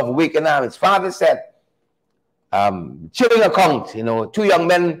 out of Wickenham. His father said, chilling account, you know, two young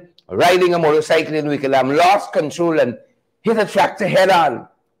men riding a motorcycle in Wickenham lost control and hit a tractor head on.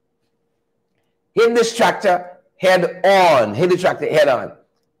 Hit this tractor head on. Hit the tractor head on.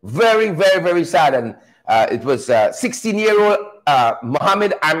 Very, very, very sad. And it was 16-year-old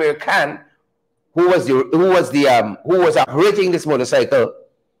Muhammad Amir Khan who was operating this motorcycle.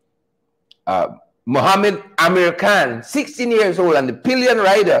 Muhammad Amir Khan, 16 years old, and the pillion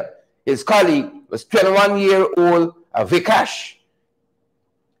rider, his colleague, was 21-year-old Vikash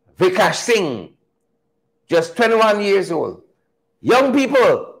Singh, just 21 years old. Young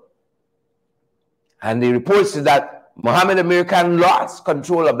people. And the reports that Muhammad Amir Khan lost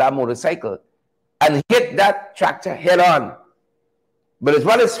control of that motorcycle and hit that tractor head on. But it's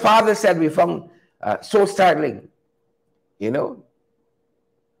what his father said we found so startling, you know,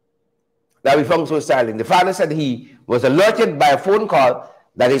 that we found so startling. The father said he was alerted by a phone call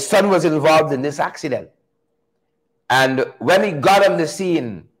that his son was involved in this accident. And when he got on the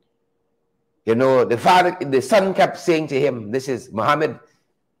scene, you know, the son kept saying to him, this is Muhammad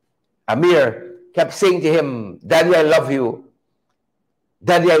Amir, kept saying to him, "Daddy, I love you.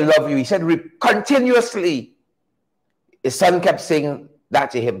 Daddy, I love you." He said continuously, his son kept saying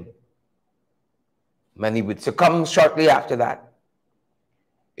that to him. And he would succumb shortly after that.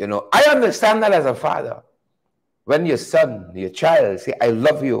 You know, I understand that as a father. When your son, your child say, "I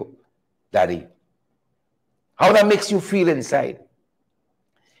love you, Daddy," how that makes you feel inside.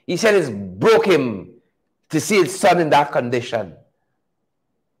 He said it broke him to see his son in that condition.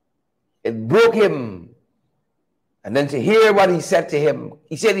 It broke him. And then to hear what he said to him,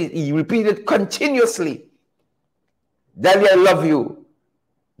 he said he repeated continuously, "Daddy, I love you.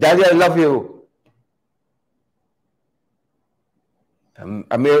 Daddy, I love you."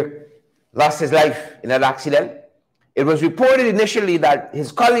 Amir lost his life in that accident. It was reported initially that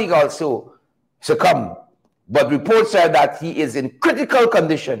his colleague also succumbed, but reports are that he is in critical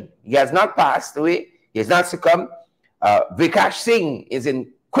condition. He has not passed away. He has not succumbed. Vikash Singh is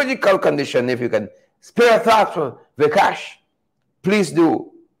in critical condition. If you can spare a thought for Vikash, please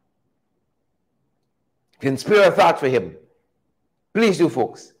do. You can spare a thought for him. Please do,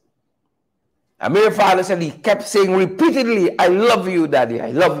 folks. Amir's father said he kept saying repeatedly, "I love you, Daddy.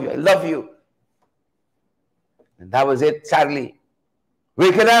 I love you. I love you." And that was it, sadly.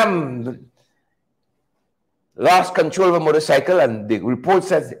 Wickenham lost control of a motorcycle, and the report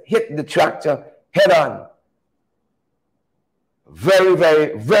says hit the tractor head on. Very,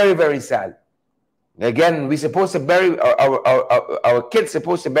 very, very, very sad. Again, we're supposed to bury our kids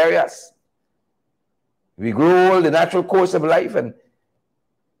supposed to bury us. We grow old, the natural course of life, and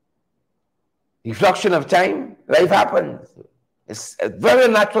the fluctuation of time, life happens. It's a very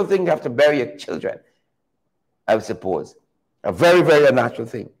natural thing to have to bury your children, I would suppose. A very, very natural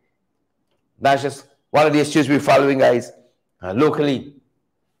thing. That's just one of the issues we're following, guys, locally.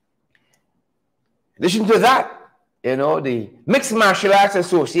 In addition to that, you know, the Mixed Martial Arts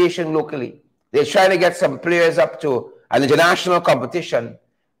Association locally, they're trying to get some players up to an international competition.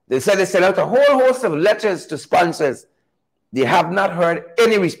 They said they sent out a whole host of letters to sponsors. They have not heard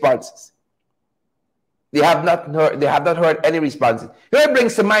any responses. They have not heard any responses. Here it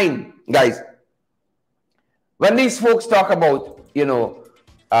brings to mind, guys, when these folks talk about, you know,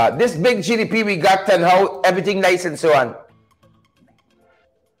 this big GDP we got and how everything nice and so on.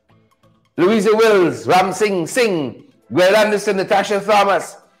 Louisa Wills, Ram Singh, Gwen Anderson, Natasha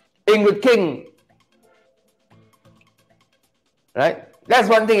Thomas, Ingrid King. Right? That's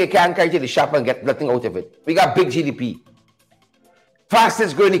one thing you can't carry to the shop and get nothing out of it. We got big GDP.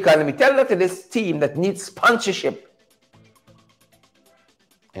 Fastest growing economy. Tell that to this team that needs sponsorship.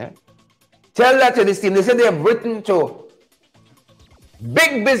 Yeah? Tell that to this team. They said they have written to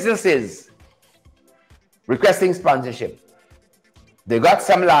big businesses requesting sponsorship. They got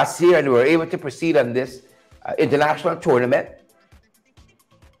some last year and they were able to proceed on this international tournament.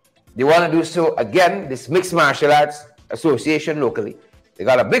 They want to do so again, this Mixed Martial Arts Association locally. They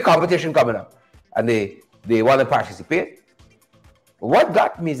got a big competition coming up and they want to participate. What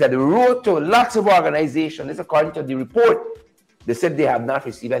got me is that they wrote to lots of organizations. This according to the report. They said they have not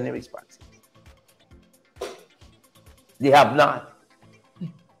received any response. They have not.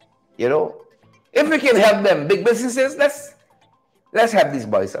 You know, if we can help them, big businesses, let's help these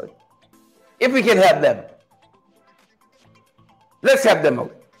boys out. If we can help them, let's help them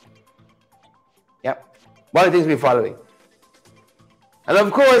out. Yeah. One of the things we're following. And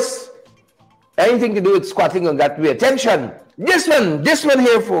of course, anything to do with squatting and got to be attention. This one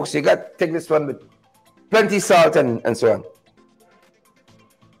here, folks, you got to take this one with plenty salt and so on.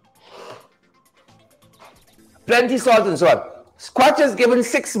 Plenty salt and so on. Squatters given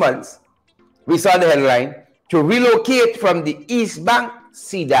 6 months, we saw the headline, to relocate from the East Bank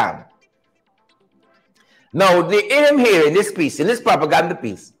Sea Dam. Now, the aim here in this piece, in this propaganda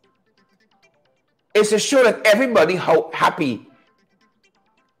piece, is to show that everybody how happy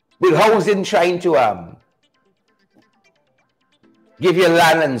with housing, trying to give you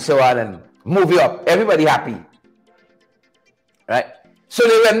land and so on and move you up. Everybody happy. Right? So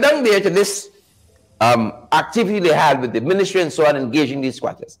they went down there to this activity they had with the ministry and so on, engaging these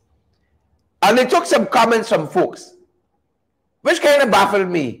squatters. And they took some comments from folks, which kind of baffled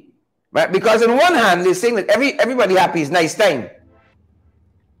me. Right? Because on one hand, they're saying that everybody happy is nice time.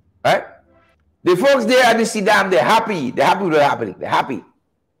 Right? The folks there at the Sea Dam, they're happy. They're happy with what's happening. They're happy.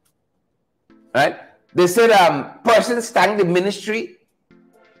 Right? They said persons thank the ministry.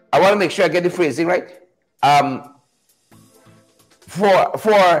 I want to make sure I get the phrasing right.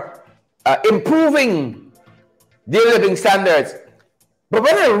 For improving their living standards. But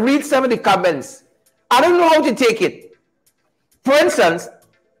when I read some of the comments, I don't know how to take it. For instance,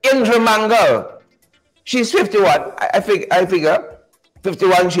 Indra Mangal, she's 51. I figure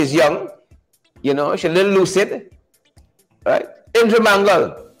 51, she's young. You know, she's a little lucid. Right? Indra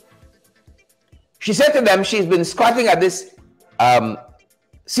Mangal. She said to them she's been squatting at this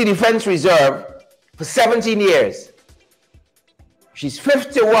Sea Defense Reserve for 17 years. She's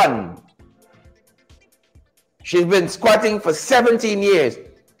 51. She's been squatting for 17 years.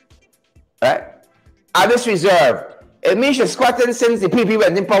 Right? At this reserve. It means she's squatting since the PP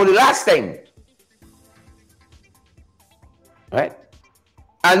went in power the last time. Right?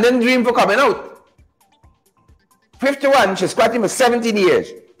 And then dream for coming out. 51, she's squatting for 17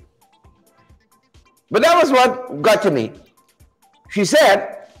 years. But that was what got to me. She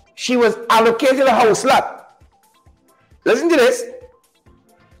said she was allocated a house lot. Listen to this.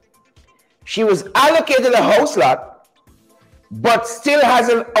 She was allocated a house lot, but still has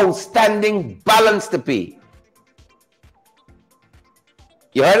an outstanding balance to pay.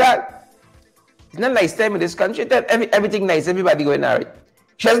 You heard that? It's not a nice time in this country. Everything nice, everybody going all right.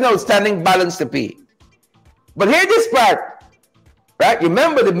 She has an outstanding balance to pay. But hear this part. Right?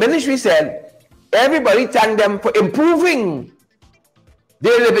 Remember, the ministry said everybody thanked them for improving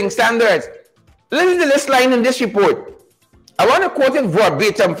their living standards. Listen to this line in this report. I want to quote it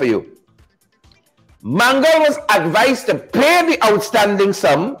verbatim for you. Mangal was advised to pay the outstanding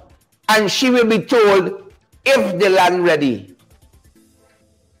sum and she will be told if the land ready.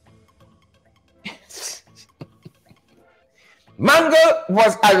 Mangle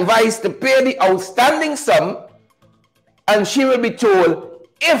was advised to pay the outstanding sum, and she will be told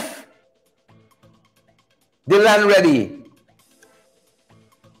if the land ready.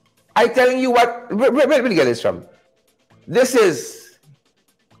 I telling you what, where did we get this from? This is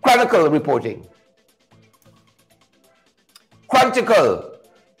Chronicle reporting. Chronicle.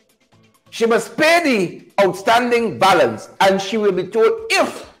 She must pay the outstanding balance, and she will be told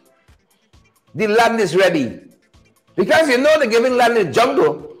if the land is ready. Because you know they're giving land in the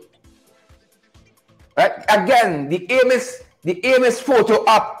jungle. Right? Again, the aim is photo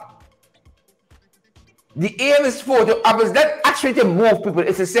up. The aim is photo up. Is that actually to move people?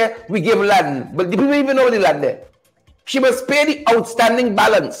 It's to say we give land, but the people even know the land there. She must pay the outstanding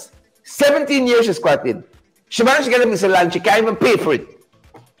balance. 17 years she's squatted. She managed to get a piece of land. She can't even pay for it.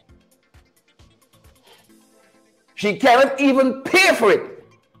 She cannot even pay for it.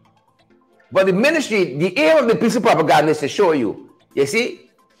 But the ministry, the aim of the piece of propaganda is to show you. You see?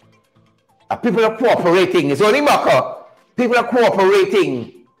 People are cooperating. It's only Maka. People are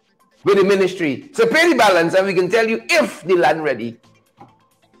cooperating with the ministry. So pay the balance and we can tell you if the land ready.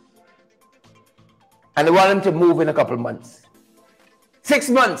 And they want them to move in a couple of months. 6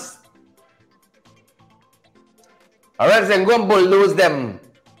 months. Or else then go and bulldoze them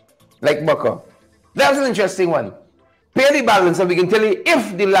like Maka. That's an interesting one. Pay the balance and we can tell you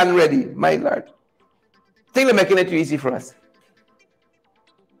if the land ready. My Lord. I think they're making it too easy for us.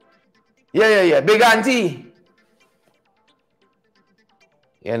 Yeah. Big auntie.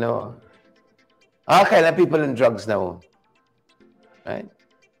 You know. All kind of people in drugs now. Right?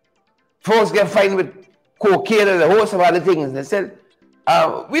 Folks get fined with cocaine and a host of other things. They said,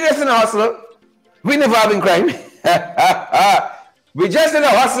 we just in a hustle. We never have in crime. We just in a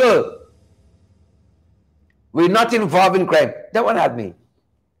hustle. We're not involved in crime. That one had me.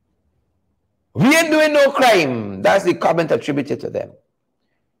 We ain't doing no crime. That's the comment attributed to them.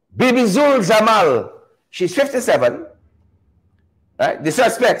 Bibi Zul Zamal, she's 57. Right? The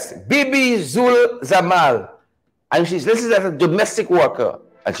suspects, Bibi Zul Zamal, and she's listed as a domestic worker,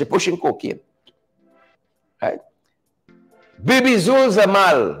 and she's pushing cocaine. Right? Bibi Zul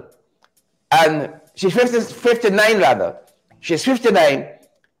Zamal, and she's 59 rather. She's 59,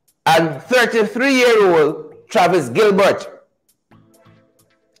 and 33-year-old Travis Gilbert.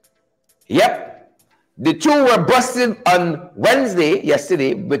 Yep. The two were busted on Wednesday,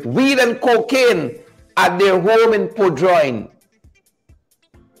 yesterday, with weed and cocaine at their home in Podroin.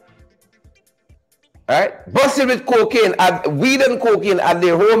 Alright? Busted with weed and cocaine at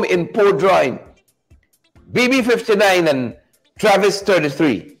their home in Podroin. BB 59 and Travis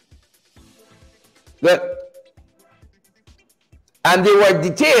 33. Good. And they were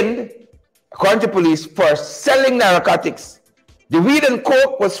detained, according to police, for selling narcotics. The weed and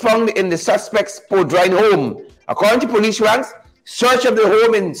coke was found in the suspect's Podroin home. According to police ranks, search of the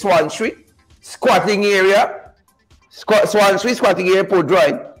home in Swan Street, squatting area,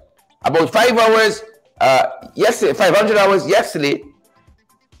 Podroin, about 5 hours yesterday, 500 hours yesterday,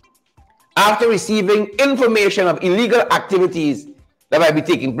 after receiving information of illegal activities that might be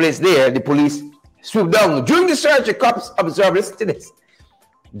taking place there, the police swooped down. During the search, the cops observed, listen to this.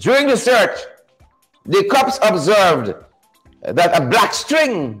 During the search, the cops observed that a black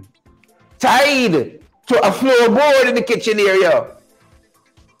string tied to a floorboard in the kitchen area,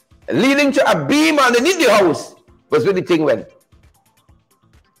 leading to a beam underneath the house, was where the thing went.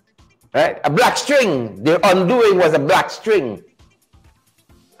 Right? A black string. Their undoing was a black string.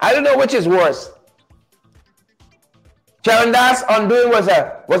 I don't know which is worse. Sharon Das' undoing was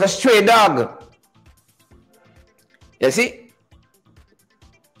a stray dog. You see?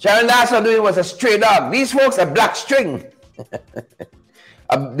 Sharon Das' undoing was a stray dog. These folks are black string.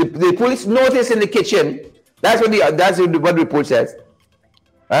 The police noticed in the kitchen. That's what the report says.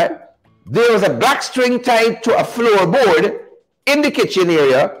 Right? There was a black string tied to a floorboard in the kitchen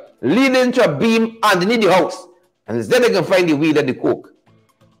area, leading to a beam underneath the house. And it's then they can find the weed and the coke.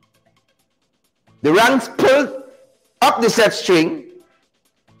 The ranks pulled up the said string,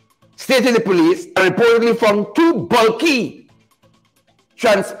 stated the police, and reportedly found two bulky,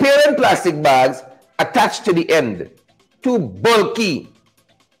 transparent plastic bags attached to the end. Two bulky,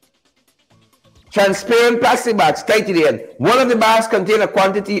 transparent plastic bags tied to the end. One of the bags contained a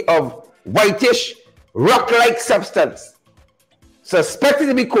quantity of whitish, rock-like substance, suspected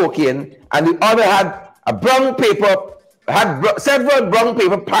to be cocaine, and the other had a brown paper, several brown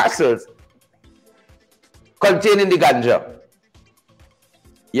paper parcels containing the ganja.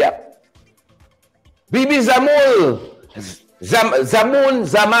 Yep. Bibi Zamal,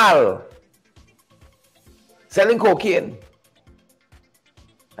 selling cocaine.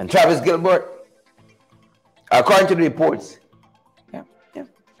 And Travis Gilbert, according to the reports,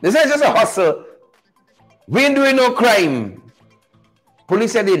 This is just a hustle. We ain't doing no crime.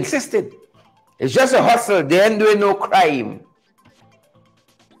 Police said they insisted. It's just a hustle. They ain't doing no crime.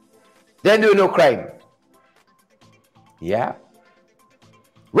 They ain't doing no crime. Yeah.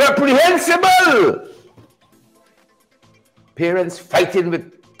 Reprehensible. Parents fighting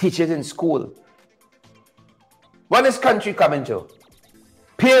with teachers in school. What is country coming to?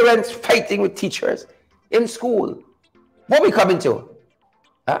 Parents fighting with teachers in school. What we coming to?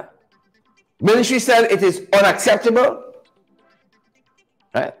 Huh? Ministry said it is unacceptable,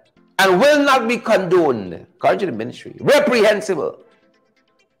 right? And will not be condoned, according to the ministry. Reprehensible,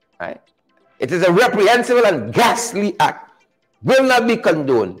 right? It is a reprehensible and ghastly act. Will not be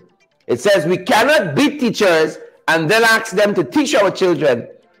condoned. It says we cannot beat teachers and then ask them to teach our children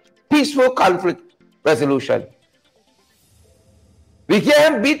peaceful conflict resolution. We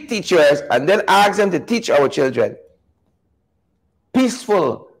can't beat teachers and then ask them to teach our children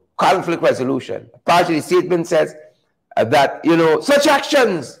peaceful conflict resolution. Part of the statement says that, such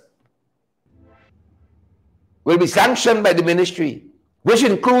actions will be sanctioned by the ministry, which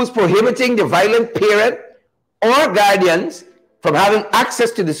includes prohibiting the violent parent or guardians from having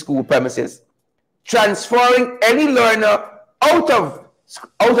access to the school premises, transferring any learner out of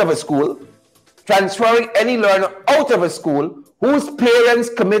a school, whose parents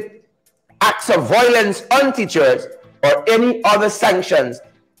commit acts of violence on teachers, or any other sanctions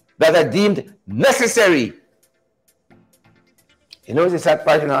that are deemed necessary. You know the sad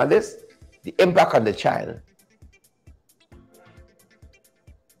part in all this? The impact on the child.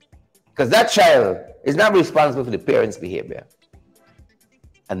 Because that child is not responsible for the parents' behavior.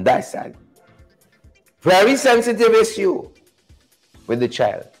 And that's sad. Very sensitive issue with the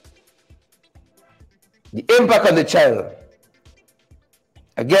child. The impact on the child.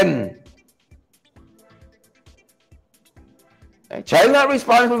 Again, a child not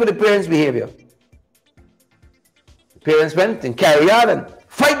responsible for the parents' behavior. The parents went and carried on and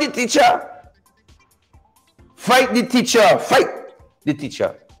fight the teacher. Fight the teacher. Fight the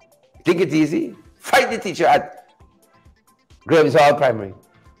teacher. Think it's easy? Fight the teacher at Graves Hall Primary.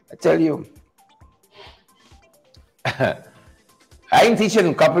 I tell you. I ain't teaching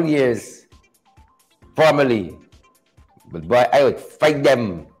in a couple of years formally. But boy, I would fight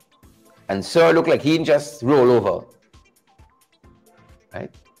them. And sir looked like he just roll over.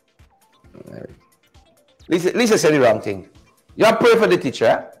 Right? Lisa said the wrong thing. You have to pray for the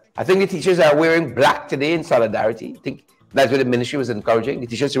teacher. I think the teachers are wearing black today in solidarity. I think that's what the ministry was encouraging. The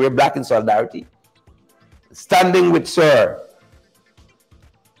teachers to wear black in solidarity. Standing with sir.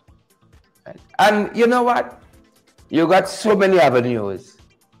 Right? And you know what? You got so many avenues.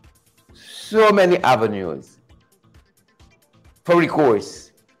 So many avenues for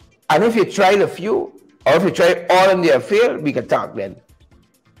recourse. And if you try a few, or if you try all and they fail, we can talk then.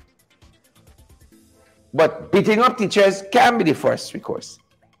 But beating up teachers can be the first recourse.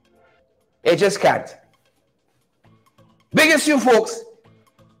 It just can't. Big issue, folks.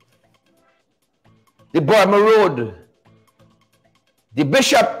 The Burma Road. The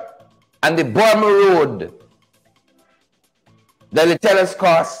bishop and the Burma Road. That they tell us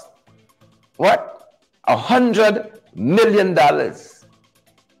cost, what? $100 million.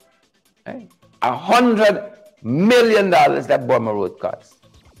 Right? $100 million that Burma Road costs.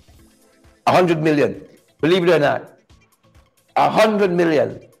 100 million. Believe it or not. 100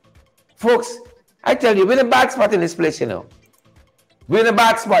 million. Folks, I tell you, we're in a bad spot in this place, We're in a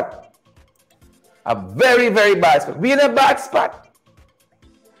bad spot. A very, very bad spot. We're in a bad spot.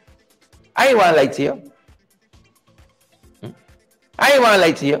 I ain't want to lie to you. I ain't want to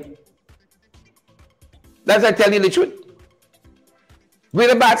lie to you. That's why I tell you the truth.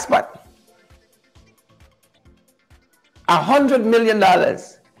 We're in a bad spot. $100 million.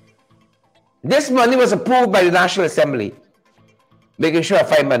 This money was approved by the National Assembly. Making sure I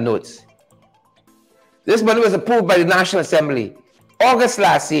find my notes. This money was approved by the National Assembly August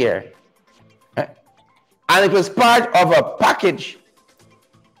last year. And it was part of a package.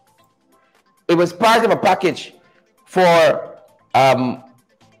 It was part of a package for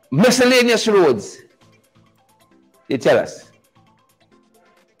miscellaneous roads. They tell us.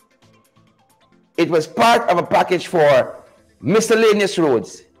 It was part of a package for miscellaneous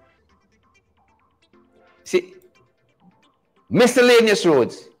roads. See, miscellaneous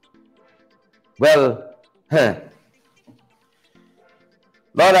roads. Well,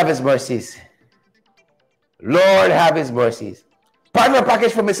 Lord have his mercies. Lord have his mercies. Part of a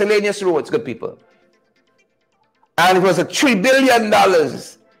package for miscellaneous roads, good people. And it was a $3 billion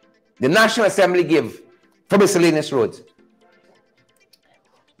the National Assembly gave for miscellaneous roads.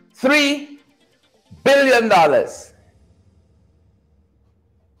 $3 billion.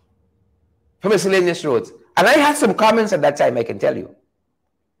 for miscellaneous roads. And I had some comments at that time, I can tell you,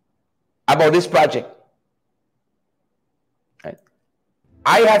 about this project. Right?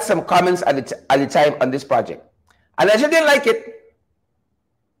 I had some comments at the time on this project. And I just didn't like it.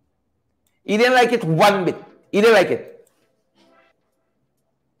 He didn't like it one bit. He didn't like it.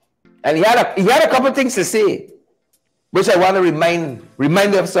 And he had a couple of things to say, which I want to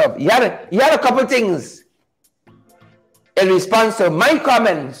remind you of some. He had a couple of things in response to my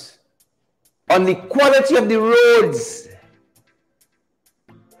comments on the quality of the roads.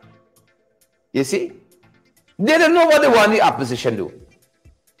 You see? They don't know what they want the opposition to do.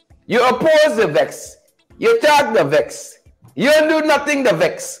 You oppose the vex. You attack the vex. You don't do nothing the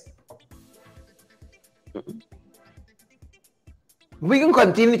vex. We can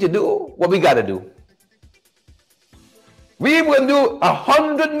continue to do what we got to do. We will do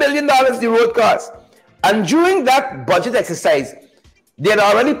 $100 million the road cost. And during that budget exercise, they had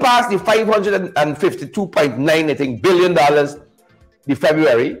already passed the $552.9, I think, billion the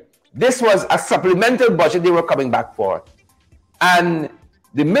February. This was a supplemental budget they were coming back for. And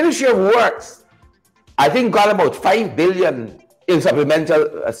the Ministry of Works, I think, got about $5 billion in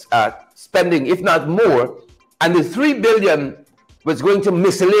supplemental spending, if not more. And the $3 billion was going to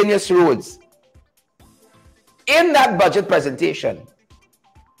miscellaneous roads. In that budget presentation,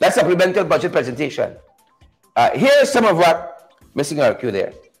 that supplemental budget presentation, here's some of what, missing our cue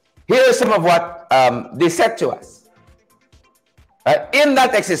there. Here's some of what they said to us. In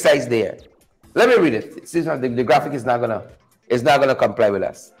that exercise there, let me read it. See, the graphic is not gonna comply with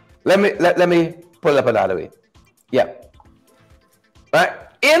us. Let me pull up another way. Yeah. Right.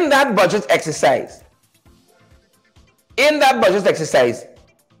 In that budget exercise, he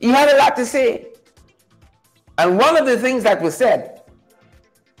had a lot to say. And one of the things that was said,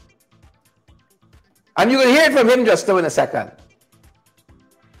 and you will hear it from him just now in a second,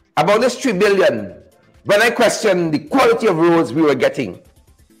 about this $3 billion. When I questioned the quality of roads we were getting,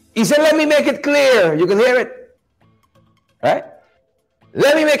 he said, let me make it clear. You can hear it. Right?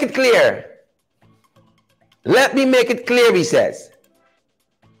 Let me make it clear. Let me make it clear, he says.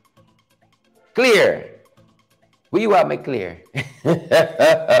 Clear. Will you want me clear?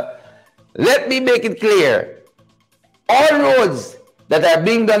 Let me make it clear. All roads that are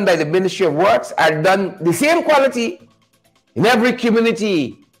being done by the Ministry of Works are done the same quality in every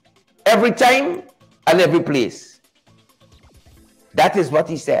community, every time, and every place. That is what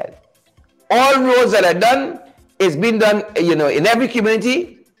he said. All roads that are done is being done, in every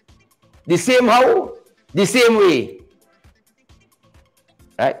community, the same how, the same way.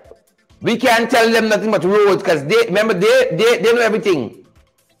 Right? We can't tell them nothing but roads because they know everything.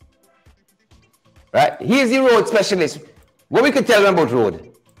 Right? He is the road specialist. What we could tell them about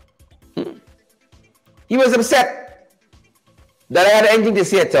road? He was upset that I had anything to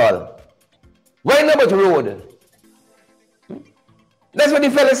say at all. Why not about road? That's what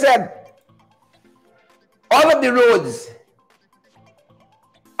the fellow said. All of the roads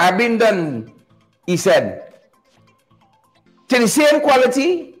are being done, he said, to the same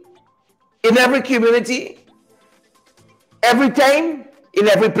quality in every community, every time, in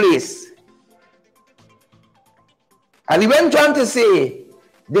every place. And he went on to say,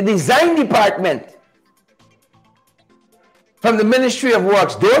 the design department from the Ministry of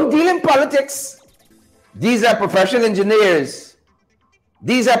Works don't deal in politics. These are professional engineers.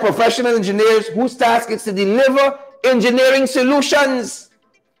 These are professional engineers whose task is to deliver engineering solutions.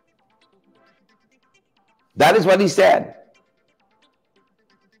 That is what he said.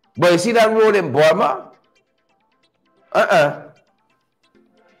 But you see that road in Burma?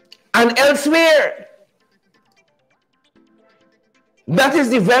 And elsewhere. That is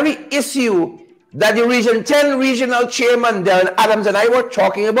the very issue that the Region 10 Regional Chairman, Darren Adams, and I were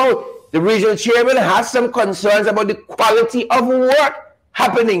talking about. The regional chairman has some concerns about the quality of work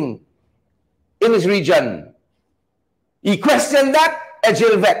happening in his region. He questioned that at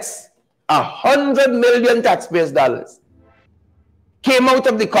Vex. $100 million taxpayers' dollars came out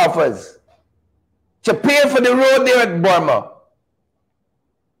of the coffers to pay for the road there at Burma.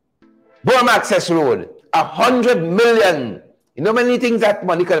 Burma Access Road. $100 million. You know how many things that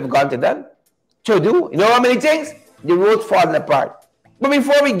money could have gone to them? To do? You know how many things? The road falling apart. But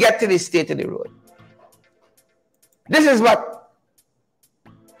before we get to the state of the road, this is what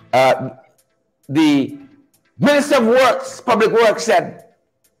the Minister of Works, Public Works said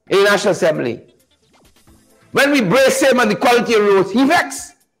in the National Assembly. When we brace him on the quality of roads, he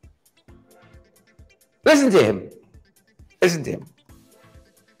vexed. Listen to him. Listen to him.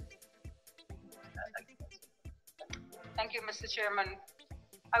 Thank you, Mr. Chairman.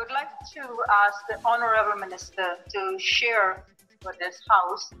 I would like to ask the Honorable Minister to share with this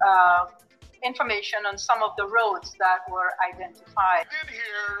House information on some of the roads that were identified. I did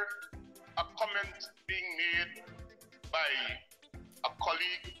hear a comment being made by a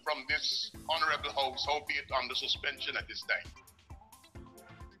colleague from this honorable house, albeit under suspension at this time,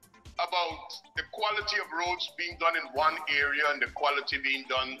 about the quality of roads being done in one area and the quality being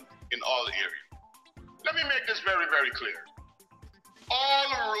done in all areas. Let me make this very, very clear. All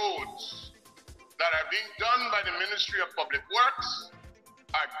roads that are being done by the Ministry of Public Works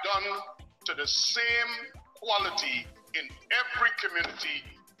are done to the same quality in every community,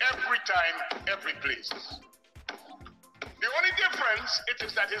 every time, every place. The only difference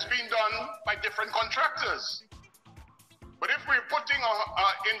is that it's being done by different contractors. But if we're putting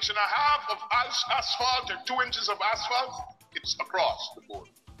an inch and a half of asphalt or 2 inches of asphalt, it's across the board.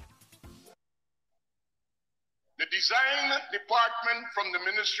 The design department from the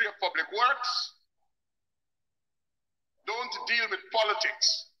Ministry of Public Works don't deal with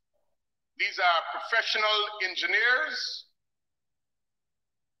politics. These are professional engineers.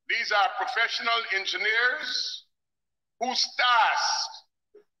 These are professional engineers whose task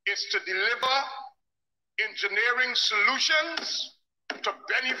is to deliver engineering solutions to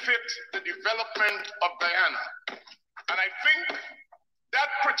benefit the development of Guyana. And I think that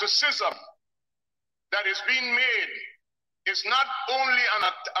criticism that is being made is not only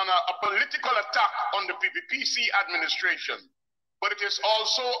a political attack on the PPPC administration, but it is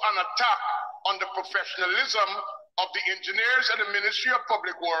also an attack on the professionalism of the engineers at the Ministry of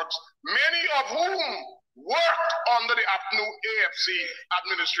Public Works, many of whom worked under the APNU AFC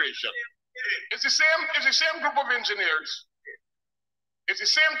administration. It's the same group of engineers. It's the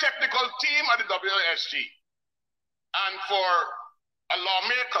same technical team at the WSG. And for a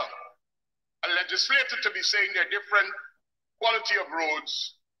lawmaker, a legislator to be saying they're different quality of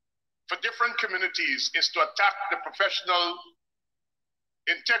roads for different communities is to attack the professional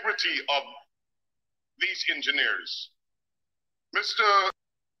integrity of these engineers. Mr.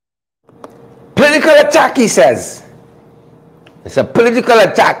 Political attack, he says. It's a political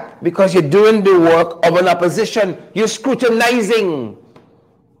attack because you're doing the work of an opposition. You're scrutinizing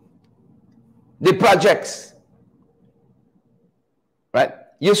the projects. Right?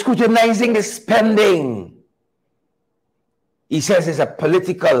 You're scrutinizing the spending. He says it's a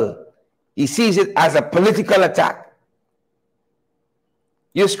political, he sees it as a political attack.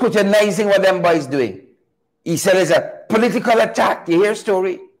 You're scrutinizing what them boys doing. He said it's a political attack. You hear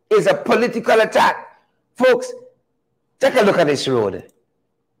story? It's a political attack. Folks, take a look at this road.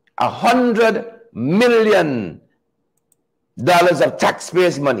 $100 million of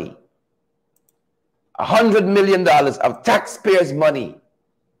taxpayers' money. $100 million of taxpayers' money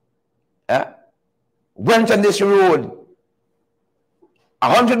went on this road.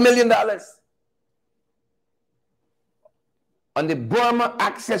 $100 million on the Burma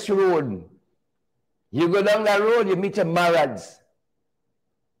Access Road. You go down that road, you meet a Marads.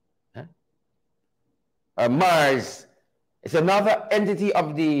 Or Mars. It's another entity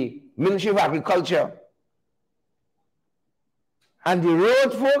of the Ministry of Agriculture. And the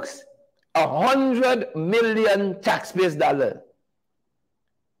road, folks, $100 million taxpayers' dollars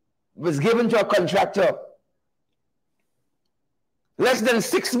was given to a contractor less than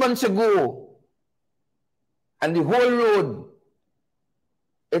 6 months ago. And the whole road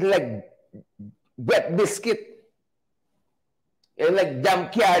is like wet biscuit. It's like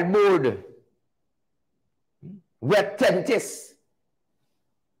damp cardboard. Wet tentis.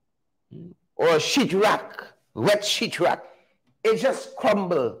 Or sheetrock. Wet sheetrock. It just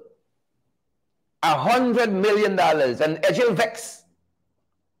crumbled. $100 million. And Ejil Vex.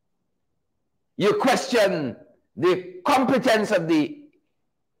 You question the competence of the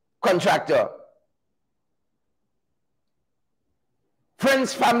contractor.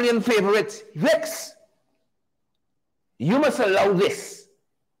 Friends, family, and favorites, Vex, you must allow this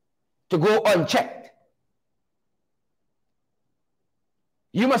to go unchecked.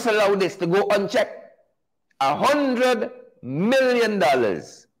 You must allow this to go unchecked. $100 million.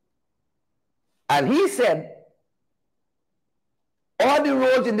 And he said, all the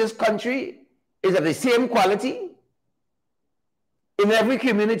roads in this country is of the same quality in every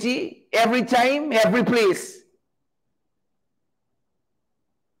community, every time, every place.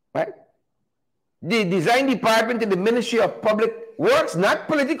 Right? The design department in the Ministry of Public Works, not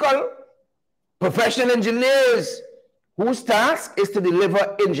political, professional engineers whose task is to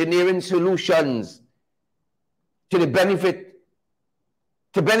deliver engineering solutions to benefit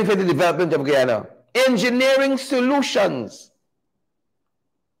the development of Guyana. Engineering solutions.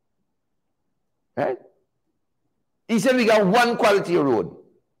 Right? He said we got one quality road.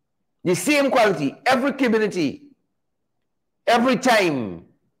 The same quality, every community, every time,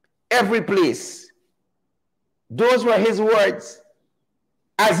 every place. Those were his words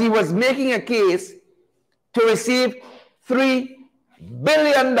as he was making a case to receive $3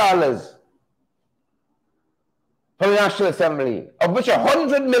 billion from the National Assembly, of which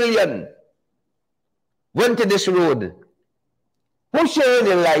 100 million went to this road. Who shared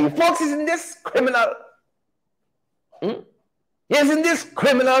their life? Folks, isn't this criminal? Isn't this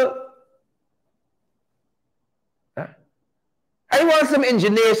criminal? Huh? I want some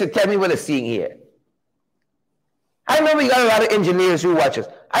engineers to tell me what they're seeing here. I know we got a lot of engineers who watch us.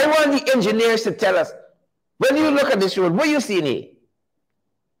 I want the engineers to tell us, when you look at this road, what are you seeing here?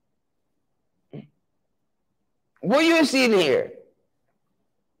 What are you seeing here?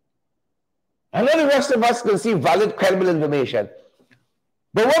 I know the rest of us can see valid, credible information.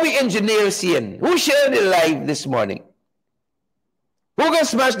 But what we engineers seeing? Who shared their life this morning? Who can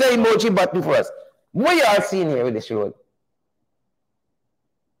smash the emoji button for us? What are y'all seeing here with this road?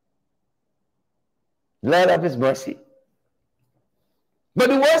 Lord have his mercy. But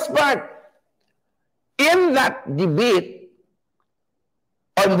the worst part, in that debate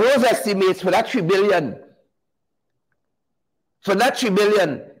on those estimates for that 3 billion,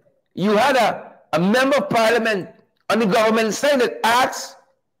 you had a member of parliament on the government side that asked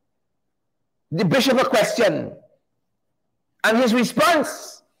the bishop a question, and his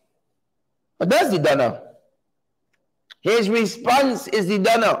response, but that's the donor. His response is the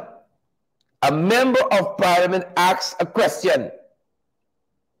donor. A member of parliament asks a question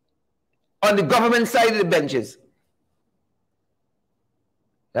on the government side of the benches.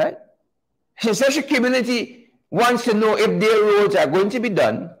 Right? So such a community wants to know if their roads are going to be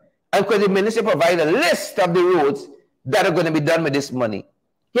done, and could the minister provide a list of the roads that are going to be done with this money.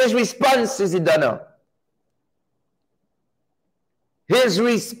 His response is the donor. His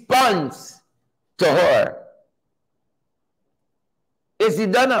response to her is the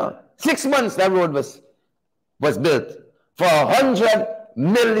donor. 6 months that road was built for $100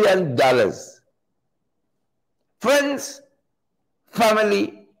 million. Friends,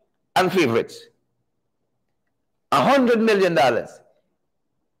 family, and favorites. $100 million.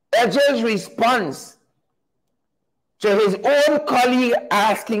 Ejell's response to his own colleague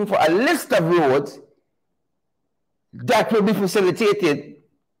asking for a list of roads that will be facilitated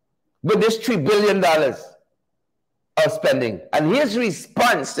with this $3 billion of spending. And his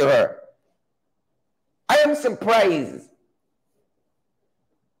response to her, I am surprised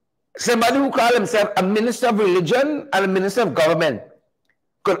somebody who called himself a minister of religion and a minister of government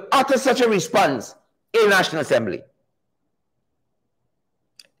could utter such a response in the National Assembly.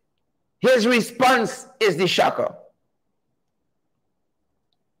 His response is the shocker.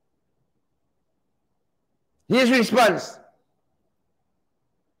 His response,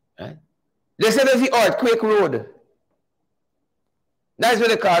 right? They said there's the earthquake road. That's what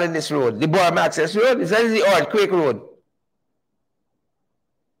they call it, this road, the Borum Access Road. They said it's the earthquake road.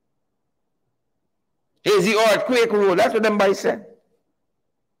 It's the earthquake road. That's what them boys said.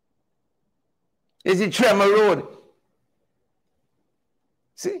 It's the tremor road.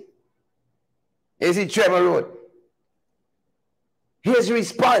 See? It's the tremor road. His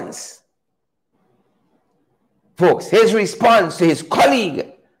response, folks, his response to his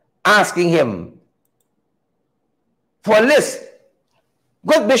colleague asking him for a list.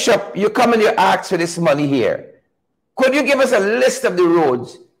 Good Bishop, you come and you ask for this money here. Could you give us a list of the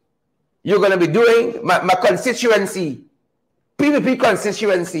roads you're going to be doing? My constituency, PPP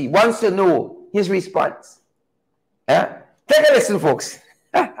constituency, wants to know his response. Yeah? Take a listen, folks.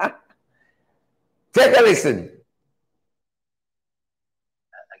 Take a listen.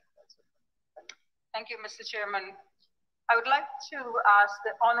 Thank you, Mr. Chairman. I would like to ask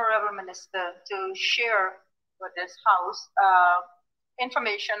the Honorable Minister to share with this House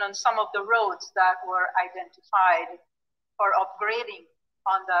information on some of the roads that were identified for upgrading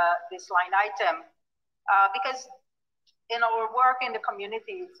on this line item. Because in our work in the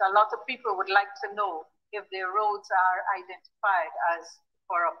communities, a lot of people would like to know if their roads are identified as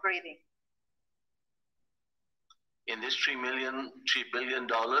for upgrading. In this $3 billion,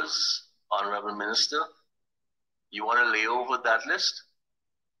 Honorable Minister, you want to lay over that list?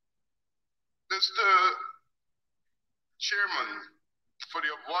 Mr. Chairman, for the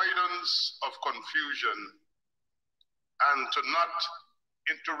avoidance of confusion and to not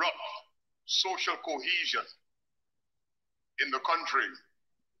interrupt social cohesion in the country,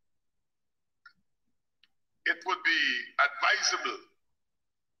 it would be advisable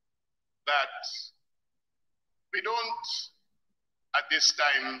that we don't, at this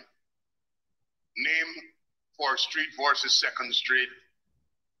time, name 4th Street versus 2nd Street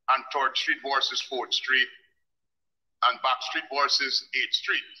and 3rd Street versus 4th Street and Back Street versus 8th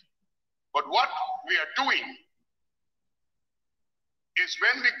Street. But what we are doing is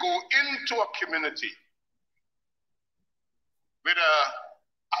when we go into a community with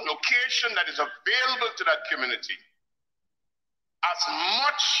a location that is available to that community, as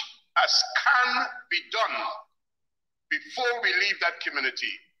much as can be done before we leave that community,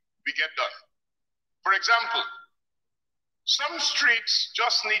 we get done. For example, some streets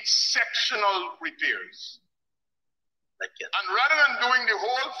just need sectional repairs. And rather than doing the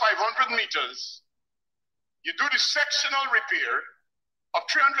whole 500 meters, you do the sectional repair of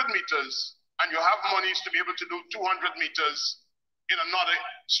 300 meters and you have monies to be able to do 200 meters in another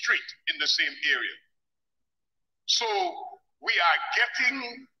street in the same area. So we are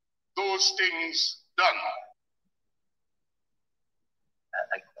getting those things done.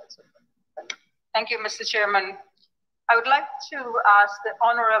 Thank you, Mr. Chairman. I would like to ask the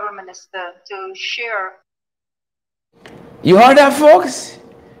Honorable Minister to share. You heard that, folks?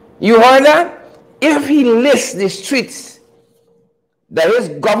 You heard that? If he lists the streets that his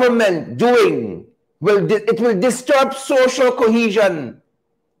government doing, it will disturb social cohesion.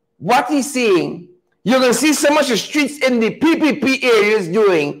 What he's saying, you're going to see so much of streets in the PPP areas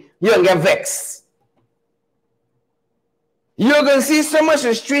doing, you're going to get vexed. You're going to see so much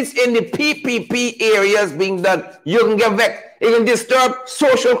of streets in the PPP areas being done, you're going to get vexed. It can disturb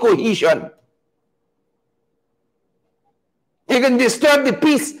social cohesion. It can disturb the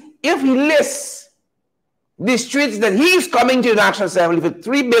peace. If he lists the streets that he's coming to the National Assembly for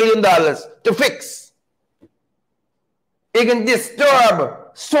 $3 billion to fix, it can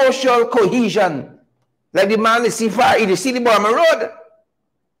disturb social cohesion. Like the man in FYI, the City Burma Road.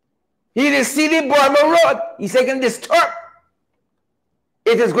 He the City Burma Road. He said it can disturb.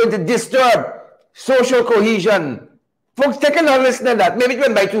 It is going to disturb social cohesion. Folks, take another listen to that. Maybe it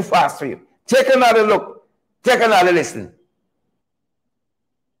went by too fast for you. Take another look. Take another listen.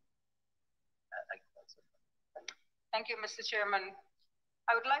 Thank you, Mr. Chairman.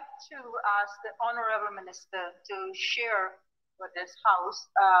 I would like to ask the Honorable Minister to share with this House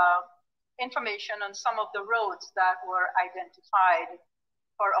information on some of the roads that were identified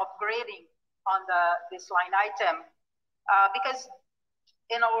for upgrading on this line item. Because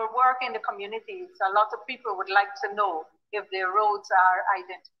in our work in the communities, a lot of people would like to know if their roads are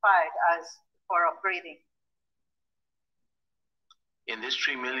identified as for upgrading. In this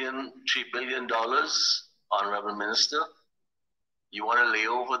 $3 billion, Honorable Minister, you want to lay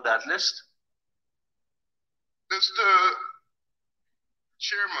over that list? Mr.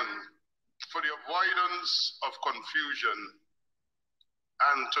 Chairman, for the avoidance of confusion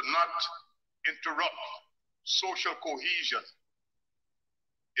and to not interrupt social cohesion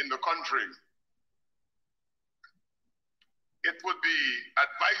in the country, it would be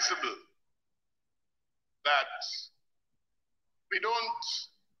advisable that we don't,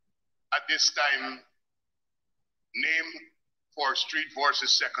 at this time, name 4th Street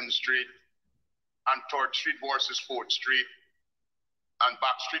versus 2nd Street and 3rd Street versus 4th Street and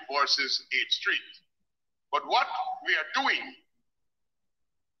Back Street versus 8th Street. But what we are doing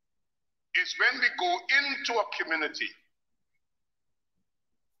is when we go into a community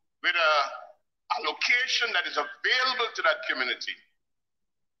with a location that is available to that community,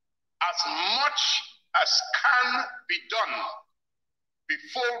 as much as can be done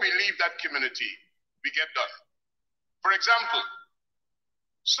before we leave that community, we get done. For example,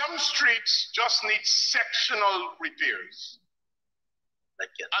 some streets just need sectional repairs.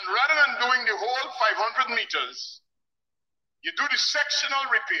 And rather than doing the whole 500 meters, you do the sectional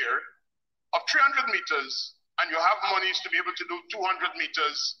repair of 300 meters and you have monies to be able to do 200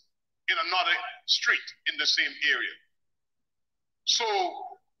 meters in another street in the same area. So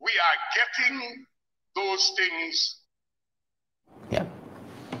we are getting those things. Yeah.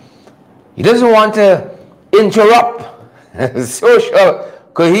 He doesn't want to interrupt social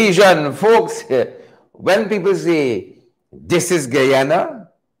cohesion, folks. When people say, this is Guyana,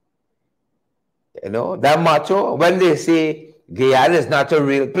 you know, that motto, when they say Guyana is not a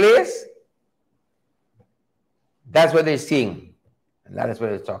real place, that's what they're saying. And that is what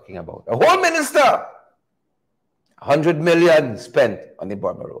they're talking about. A whole minister, $100 million spent on the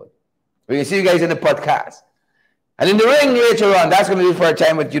Burma Road. We can see you guys in the podcast. And in the ring later on, that's going to be for our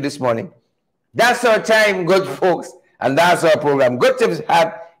time with you this morning. That's our time, good folks. And that's our program. Good to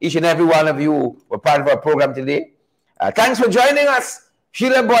have each and every one of you were part of our program today. Thanks for joining us.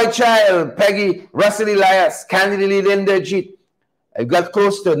 Sheila Boychild, Peggy, Russell Elias, Candidly Linda Jeet. I've got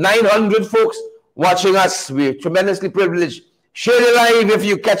close to 900 folks watching us. We're tremendously privileged. Share the live if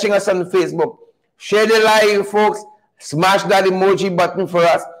you're catching us on Facebook. Share the live, folks. Smash that emoji button for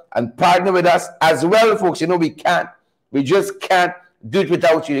us and partner with us as well, folks. You know, we can't. We just can't do it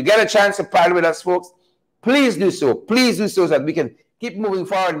without you. You get a chance to partner with us, folks, please do so. Please do so that we can keep moving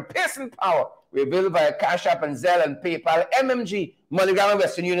forward in pace and power. We're available via Cash App and Zelle and PayPal, MMG, MoneyGram, and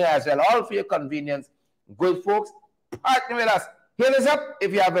Western Union as well, all for your convenience. Good folks, partner with us. Hit us up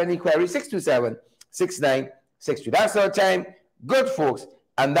if you have any queries, 627-6962. That's our time. Good folks,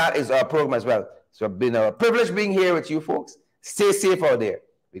 and that is our program as well. So it's been a privilege being here with you folks. Stay safe out there.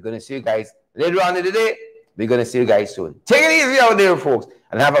 We're going to see you guys later on in the day. We're going to see you guys soon. Take it easy out there, folks,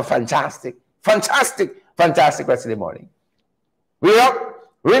 and have a fantastic rest of the morning. We're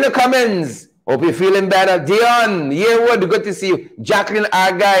up. Rena Cummins. Hope you're feeling better. Dion Yearwood, good to see you. Jacqueline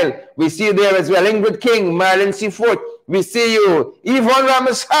Argyle, we see you there as well. Ingrid King, Marilyn Seafoot, we see you. Yvonne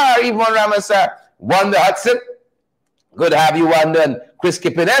Ramasar. Wanda Hudson, good to have you, Wanda. And Chris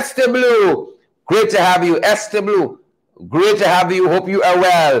Kippen, Esther Blue, great to have you. Esther Blue, great to have you. Hope you are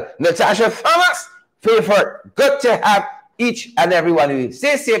well. Natasha Thomas, Favorite, good to have each and every one of you.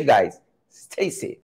 Stay safe, guys. Stay safe.